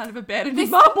off the side of a bed and your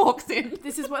mum walks in.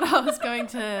 this is what I was going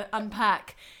to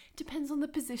unpack. Depends on the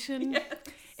position. Yes.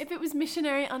 If it was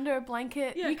missionary under a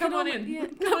blanket, Yeah, you come could on al- in. Yeah.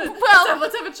 Well,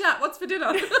 let's have a chat. What's for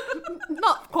dinner?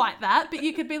 Not quite that, but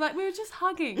you could be like, we were just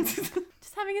hugging,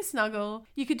 just having a snuggle.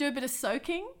 You could do a bit of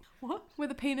soaking, What? where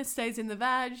the penis stays in the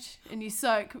vag and you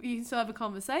soak. You can still have a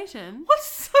conversation. What's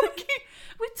soaking?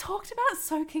 We talked about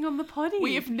soaking on the potty.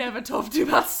 We have never talked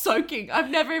about soaking. I've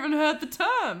never even heard the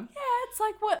term. Yeah, it's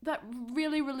like what that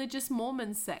really religious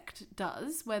Mormon sect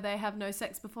does, where they have no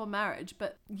sex before marriage,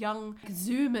 but young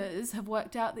Zoomers have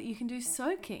worked out that you can do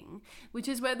soaking, which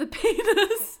is where the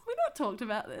penis... We not talked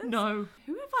about this. No.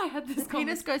 Who have I had this The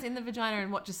penis goes in the vagina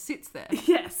and what just sits there.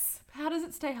 Yes. How does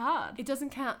it stay hard? It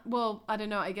doesn't count. Well, I don't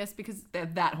know, I guess because... They're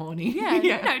that horny.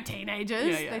 Yeah, no teenagers.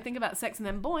 Yeah, yeah. They think about sex and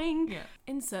then boing. Yeah.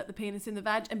 Insert the penis in the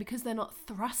vag. And because they're not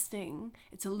thrusting,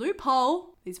 it's a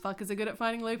loophole. These fuckers are good at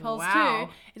finding loopholes Wow.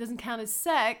 too. It doesn't count as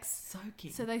sex.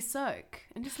 Soaking. So they soak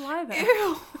and just lie there.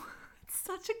 Ew. It's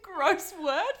such a gross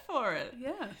word for it.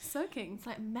 Yeah, soaking. It's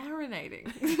like marinating.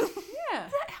 Yeah.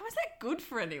 How is that good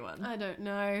for anyone? I don't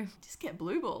know. Just get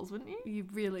blue balls, wouldn't you? You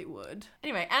really would.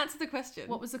 Anyway, answer the question.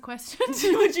 What was the question?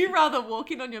 Would you rather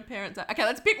walk in on your parents? Okay,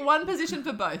 let's pick one position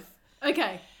for both.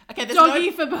 Okay. Okay, there's Doggy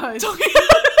no... for both. Doggy.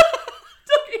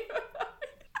 Doggy.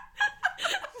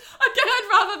 Okay, I'd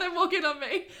rather them walk in on me.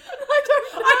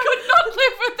 I could not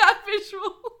live with that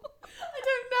visual.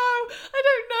 I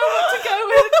don't know what to go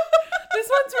with. This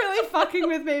one's really fucking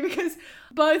with me because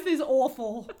both is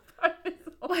awful.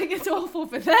 Like, it's awful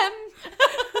for them.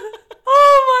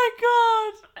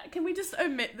 Oh my Can we just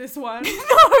omit this one? god.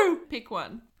 No. Pick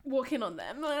one. Walk in on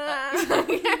them.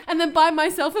 And then buy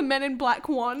myself a Men in Black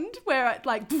wand where I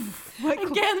like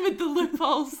Again with the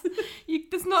loopholes.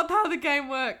 That's not how the game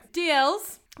works.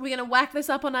 DLs. We're going to whack this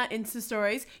up on our Insta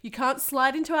stories. You can't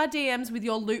slide into our DMs with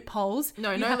your loopholes.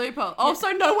 No, You no have- loophole. Also,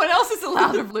 no one else is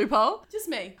allowed a loophole. Just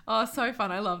me. Oh, so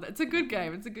fun. I love that. It's a good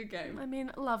game. It's a good game. I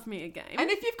mean, love me a game. And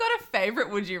if you've got a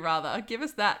favourite, would you rather? Give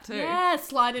us that too. Yeah,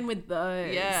 slide in with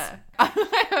those. Yeah.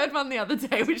 I heard one the other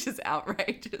day, which is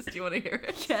outrageous. Do you want to hear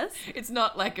it? Yes. It's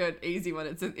not like an easy one.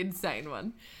 It's an insane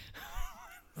one.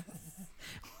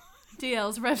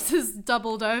 DLs, Revs is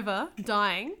doubled over,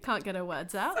 dying, can't get her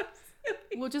words out.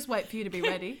 We'll just wait for you to be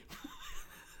ready.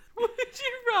 Would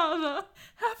you rather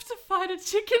have to fight a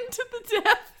chicken to the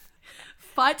death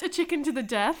Fight a chicken to the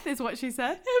death is what she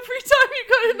said. every time you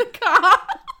got in the car?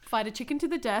 Fight a chicken to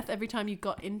the death every time you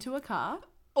got into a car.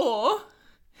 Or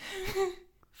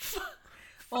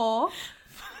Or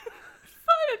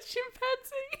fight a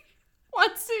chimpanzee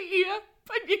once a year,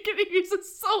 but you're going to use a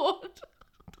sword?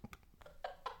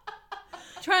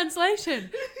 translation.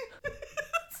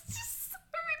 It's just so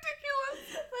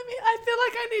ridiculous. I feel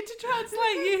like I need to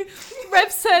translate you.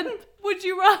 Rev said, would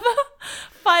you rather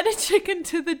fight a chicken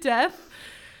to the death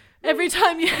every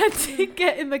time you had to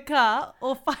get in the car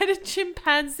or fight a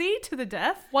chimpanzee to the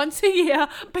death once a year,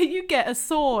 but you get a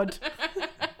sword?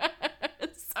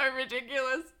 It's so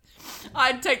ridiculous.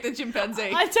 I'd take the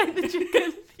chimpanzee. I take the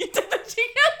chicken. You take the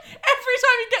chicken every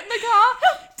time you get in the car.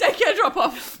 Daycare drop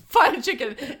off, fight a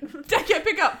chicken. Daycare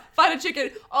pick up, fight a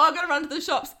chicken. Oh, I've got to run to the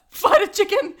shops, fight a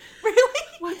chicken. Really?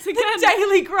 Once The again.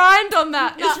 daily grind on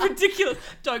that is Nah. ridiculous.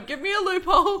 Don't give me a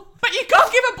loophole. But you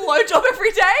can't give a blowjob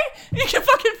every day. You can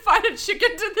fucking fight a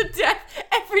chicken to the death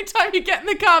every time you get in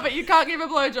the car, but you can't give a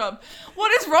blowjob.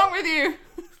 What is wrong with you?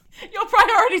 Your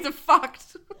priorities are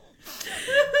fucked.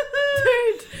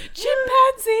 Dude,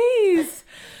 chimpanzees.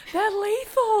 They're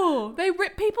lethal. They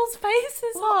rip people's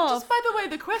faces off. Just by the way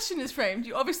the question is framed,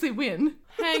 you obviously win.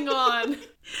 Hang on.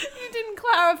 You didn't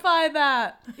clarify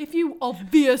that. If you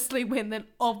obviously win, then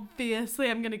obviously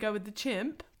I'm going to go with the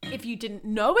chimp. If you didn't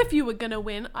know if you were going to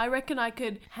win, I reckon I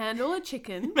could handle a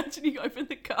chicken. Imagine you open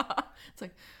the car. It's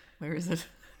like, where is it?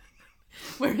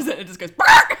 Where is it? It just goes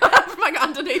from like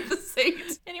underneath the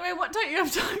seat. Anyway, what don't you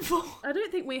have time for? I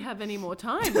don't think we have any more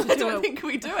time to I do don't it. think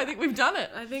we do. I think we've done it.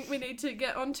 I think we need to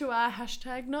get onto our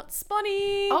hashtag not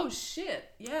spunny. Oh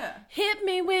shit! Yeah. Hit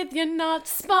me with your not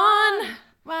spun.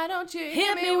 Why don't you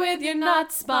Hit me with your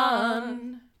not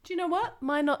spun. Do you know what?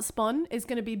 My not spun is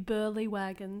going to be burly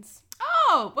wagons.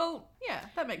 Oh well, yeah,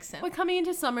 that makes sense. We're coming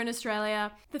into summer in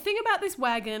Australia. The thing about this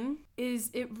wagon is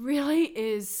it really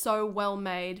is so well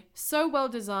made, so well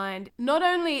designed. Not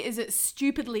only is it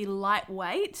stupidly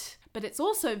lightweight, but it's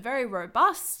also very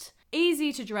robust,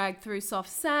 easy to drag through soft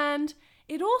sand.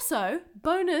 It also,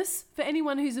 bonus for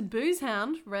anyone who's a booze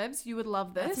hound, Revs, you would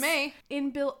love this. That's me.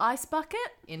 Inbuilt ice bucket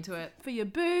Into it. for your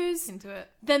booze. Into it.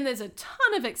 Then there's a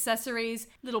ton of accessories,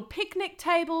 little picnic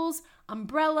tables,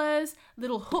 umbrellas,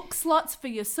 little hook slots for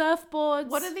your surfboards.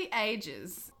 What are the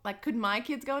ages? Like, could my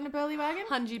kids go in a burly wagon?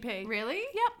 100p? Really?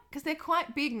 Yep. Because they're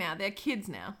quite big now. They're kids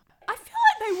now. I feel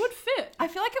like they would fit. I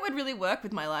feel like it would really work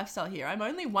with my lifestyle here. I'm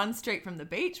only 1 street from the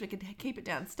beach. We could keep it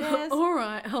downstairs. All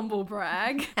right, humble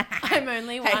brag. I'm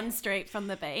only Hey. 1 street from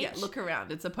the beach. Yeah, look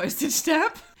around. It's a postage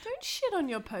stamp. Don't shit on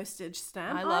your postage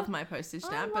stamp. I love my postage I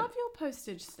stamp. love your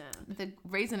postage stamp. But the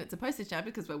reason it's a postage stamp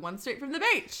is because we're 1 street from the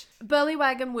beach. Burly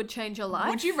wagon would change your life.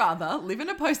 Would you rather live in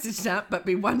a postage stamp but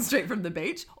be 1 street from the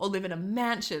beach, or live in a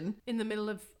mansion? In the middle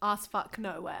of ass fuck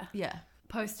nowhere. Yeah.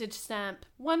 Postage stamp.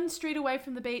 1 street away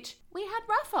from the beach. We had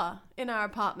Rafa in our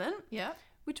apartment, Yeah.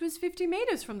 which was 50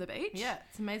 meters from the beach. Yeah.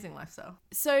 It's an amazing lifestyle.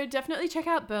 So definitely check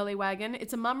out Burly Wagon.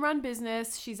 It's a mum-run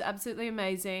business. She's absolutely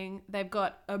amazing. They've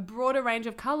got a broader range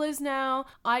of colours now.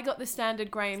 I got the standard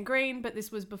grey and green, but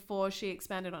this was before she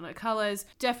expanded on her colours.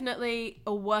 Definitely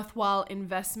a worthwhile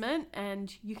investment,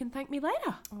 and you can thank me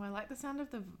later. Oh, I like the sound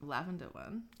of the lavender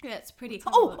one. Yeah, it's pretty.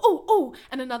 Oh!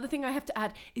 And another thing I have to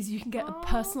add is you can get a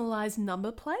personalised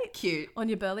number plate Cute. on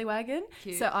your Burly Wagon.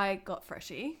 Cute. So I got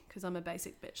Freshie because I'm a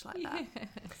basic bitch like that. Yes.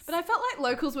 But I felt like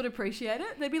locals would appreciate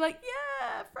it. They'd be like,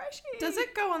 yeah, Freshie. Does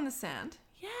it go on the sand?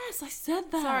 Yes, I said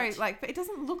that. Sorry, but it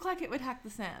doesn't look like it would hack the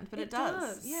sand, but it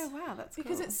does. does. Yeah, wow, that's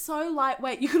Because cool. it's so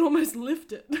lightweight, you can almost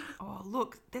lift it. Oh,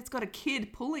 look, that's got a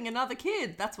kid pulling another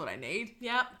kid. That's what I need.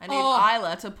 Yep. I need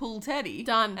Isla to pull Teddy.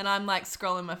 Done. And I'm like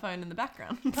scrolling my phone in the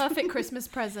background. Perfect Christmas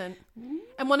present.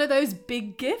 And one of those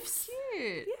big gifts.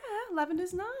 Cute. Yeah,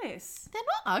 lavender's nice. They're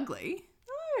not ugly.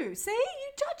 No, see,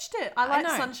 you judged it. I I like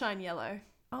know. sunshine yellow.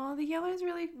 Oh, the yellow is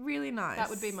really, really nice. That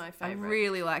would be my favourite. I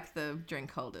really like the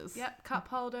drink holders. Yep, cup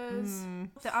holders.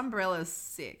 The umbrella's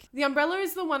sick. The umbrella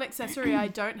is the one accessory I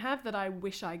don't have that I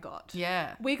wish I got.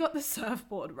 Yeah. We got the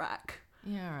surfboard rack.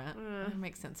 Yeah, all right. That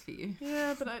makes sense for you.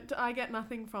 Yeah, but I get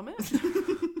nothing from it.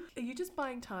 Are you just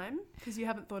buying time because you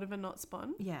haven't thought of a not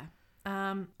spawn? Yeah.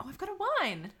 Oh, I've got a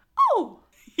wine. Oh,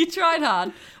 You tried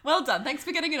hard. Well done. Thanks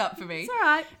for getting it up for me. it's all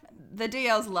right. The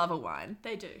DLs love a wine.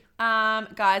 They do.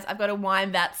 Guys, I've got a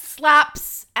wine that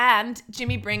slaps, and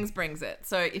Jimmy brings it.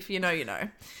 So if you know, you know.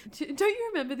 Don't you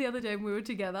remember the other day when we were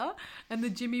together and the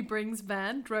Jimmy Brings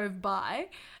van drove by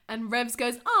and Revs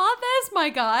goes, there's my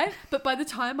guy. But by the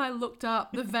time I looked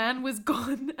up, the van was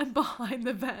gone and behind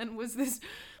the van was this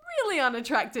really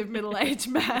unattractive middle-aged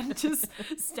man just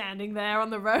standing there on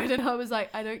the road. And I was like,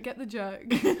 I don't get the joke.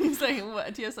 I'm saying,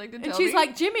 what? Do you have something to tell And she's me?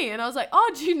 like, Jimmy. And I was like,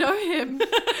 oh, do you know him?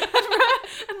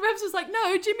 And Revs was like,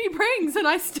 no, Jimmy Brings. And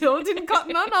I still didn't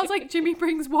cotton on. I was like, Jimmy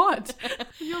Brings what? And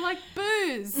you're like,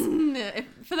 booze.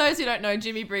 For those who don't know,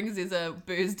 Jimmy Brings is a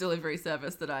booze delivery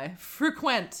service that I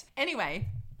frequent. Anyway,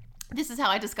 this is how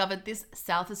I discovered this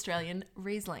South Australian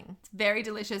Riesling. It's very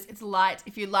delicious. It's light.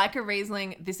 If you like a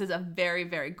Riesling, this is a very,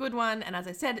 very good one. And as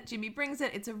I said, Jimmy Brings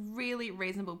it. It's a really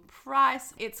reasonable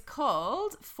price. It's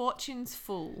called Fortune's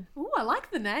Fool. Ooh, I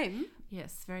like the name.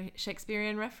 Yes, very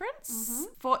Shakespearean reference.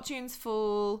 Fortune's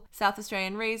Fool, South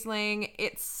Australian Riesling.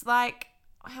 It's like,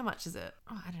 how much is it?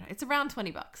 Oh, I don't know. It's around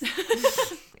 $20.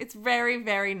 It's very,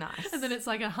 very nice. And then it's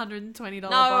like $120 No,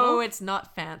 bottle. it's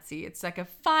not fancy. It's like a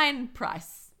fine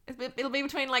price. It'll be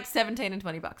between like $17 and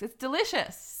 $20. It's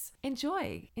delicious.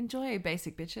 Enjoy,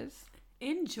 basic bitches.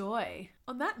 Enjoy.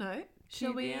 On that note,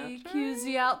 shall Cue the we outro? cue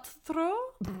the outro?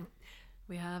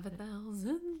 We have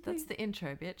 1,000 That's the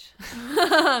intro, bitch.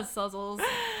 Sozzles.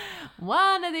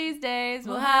 One of these days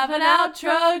we'll have an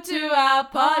outro to our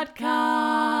podcast.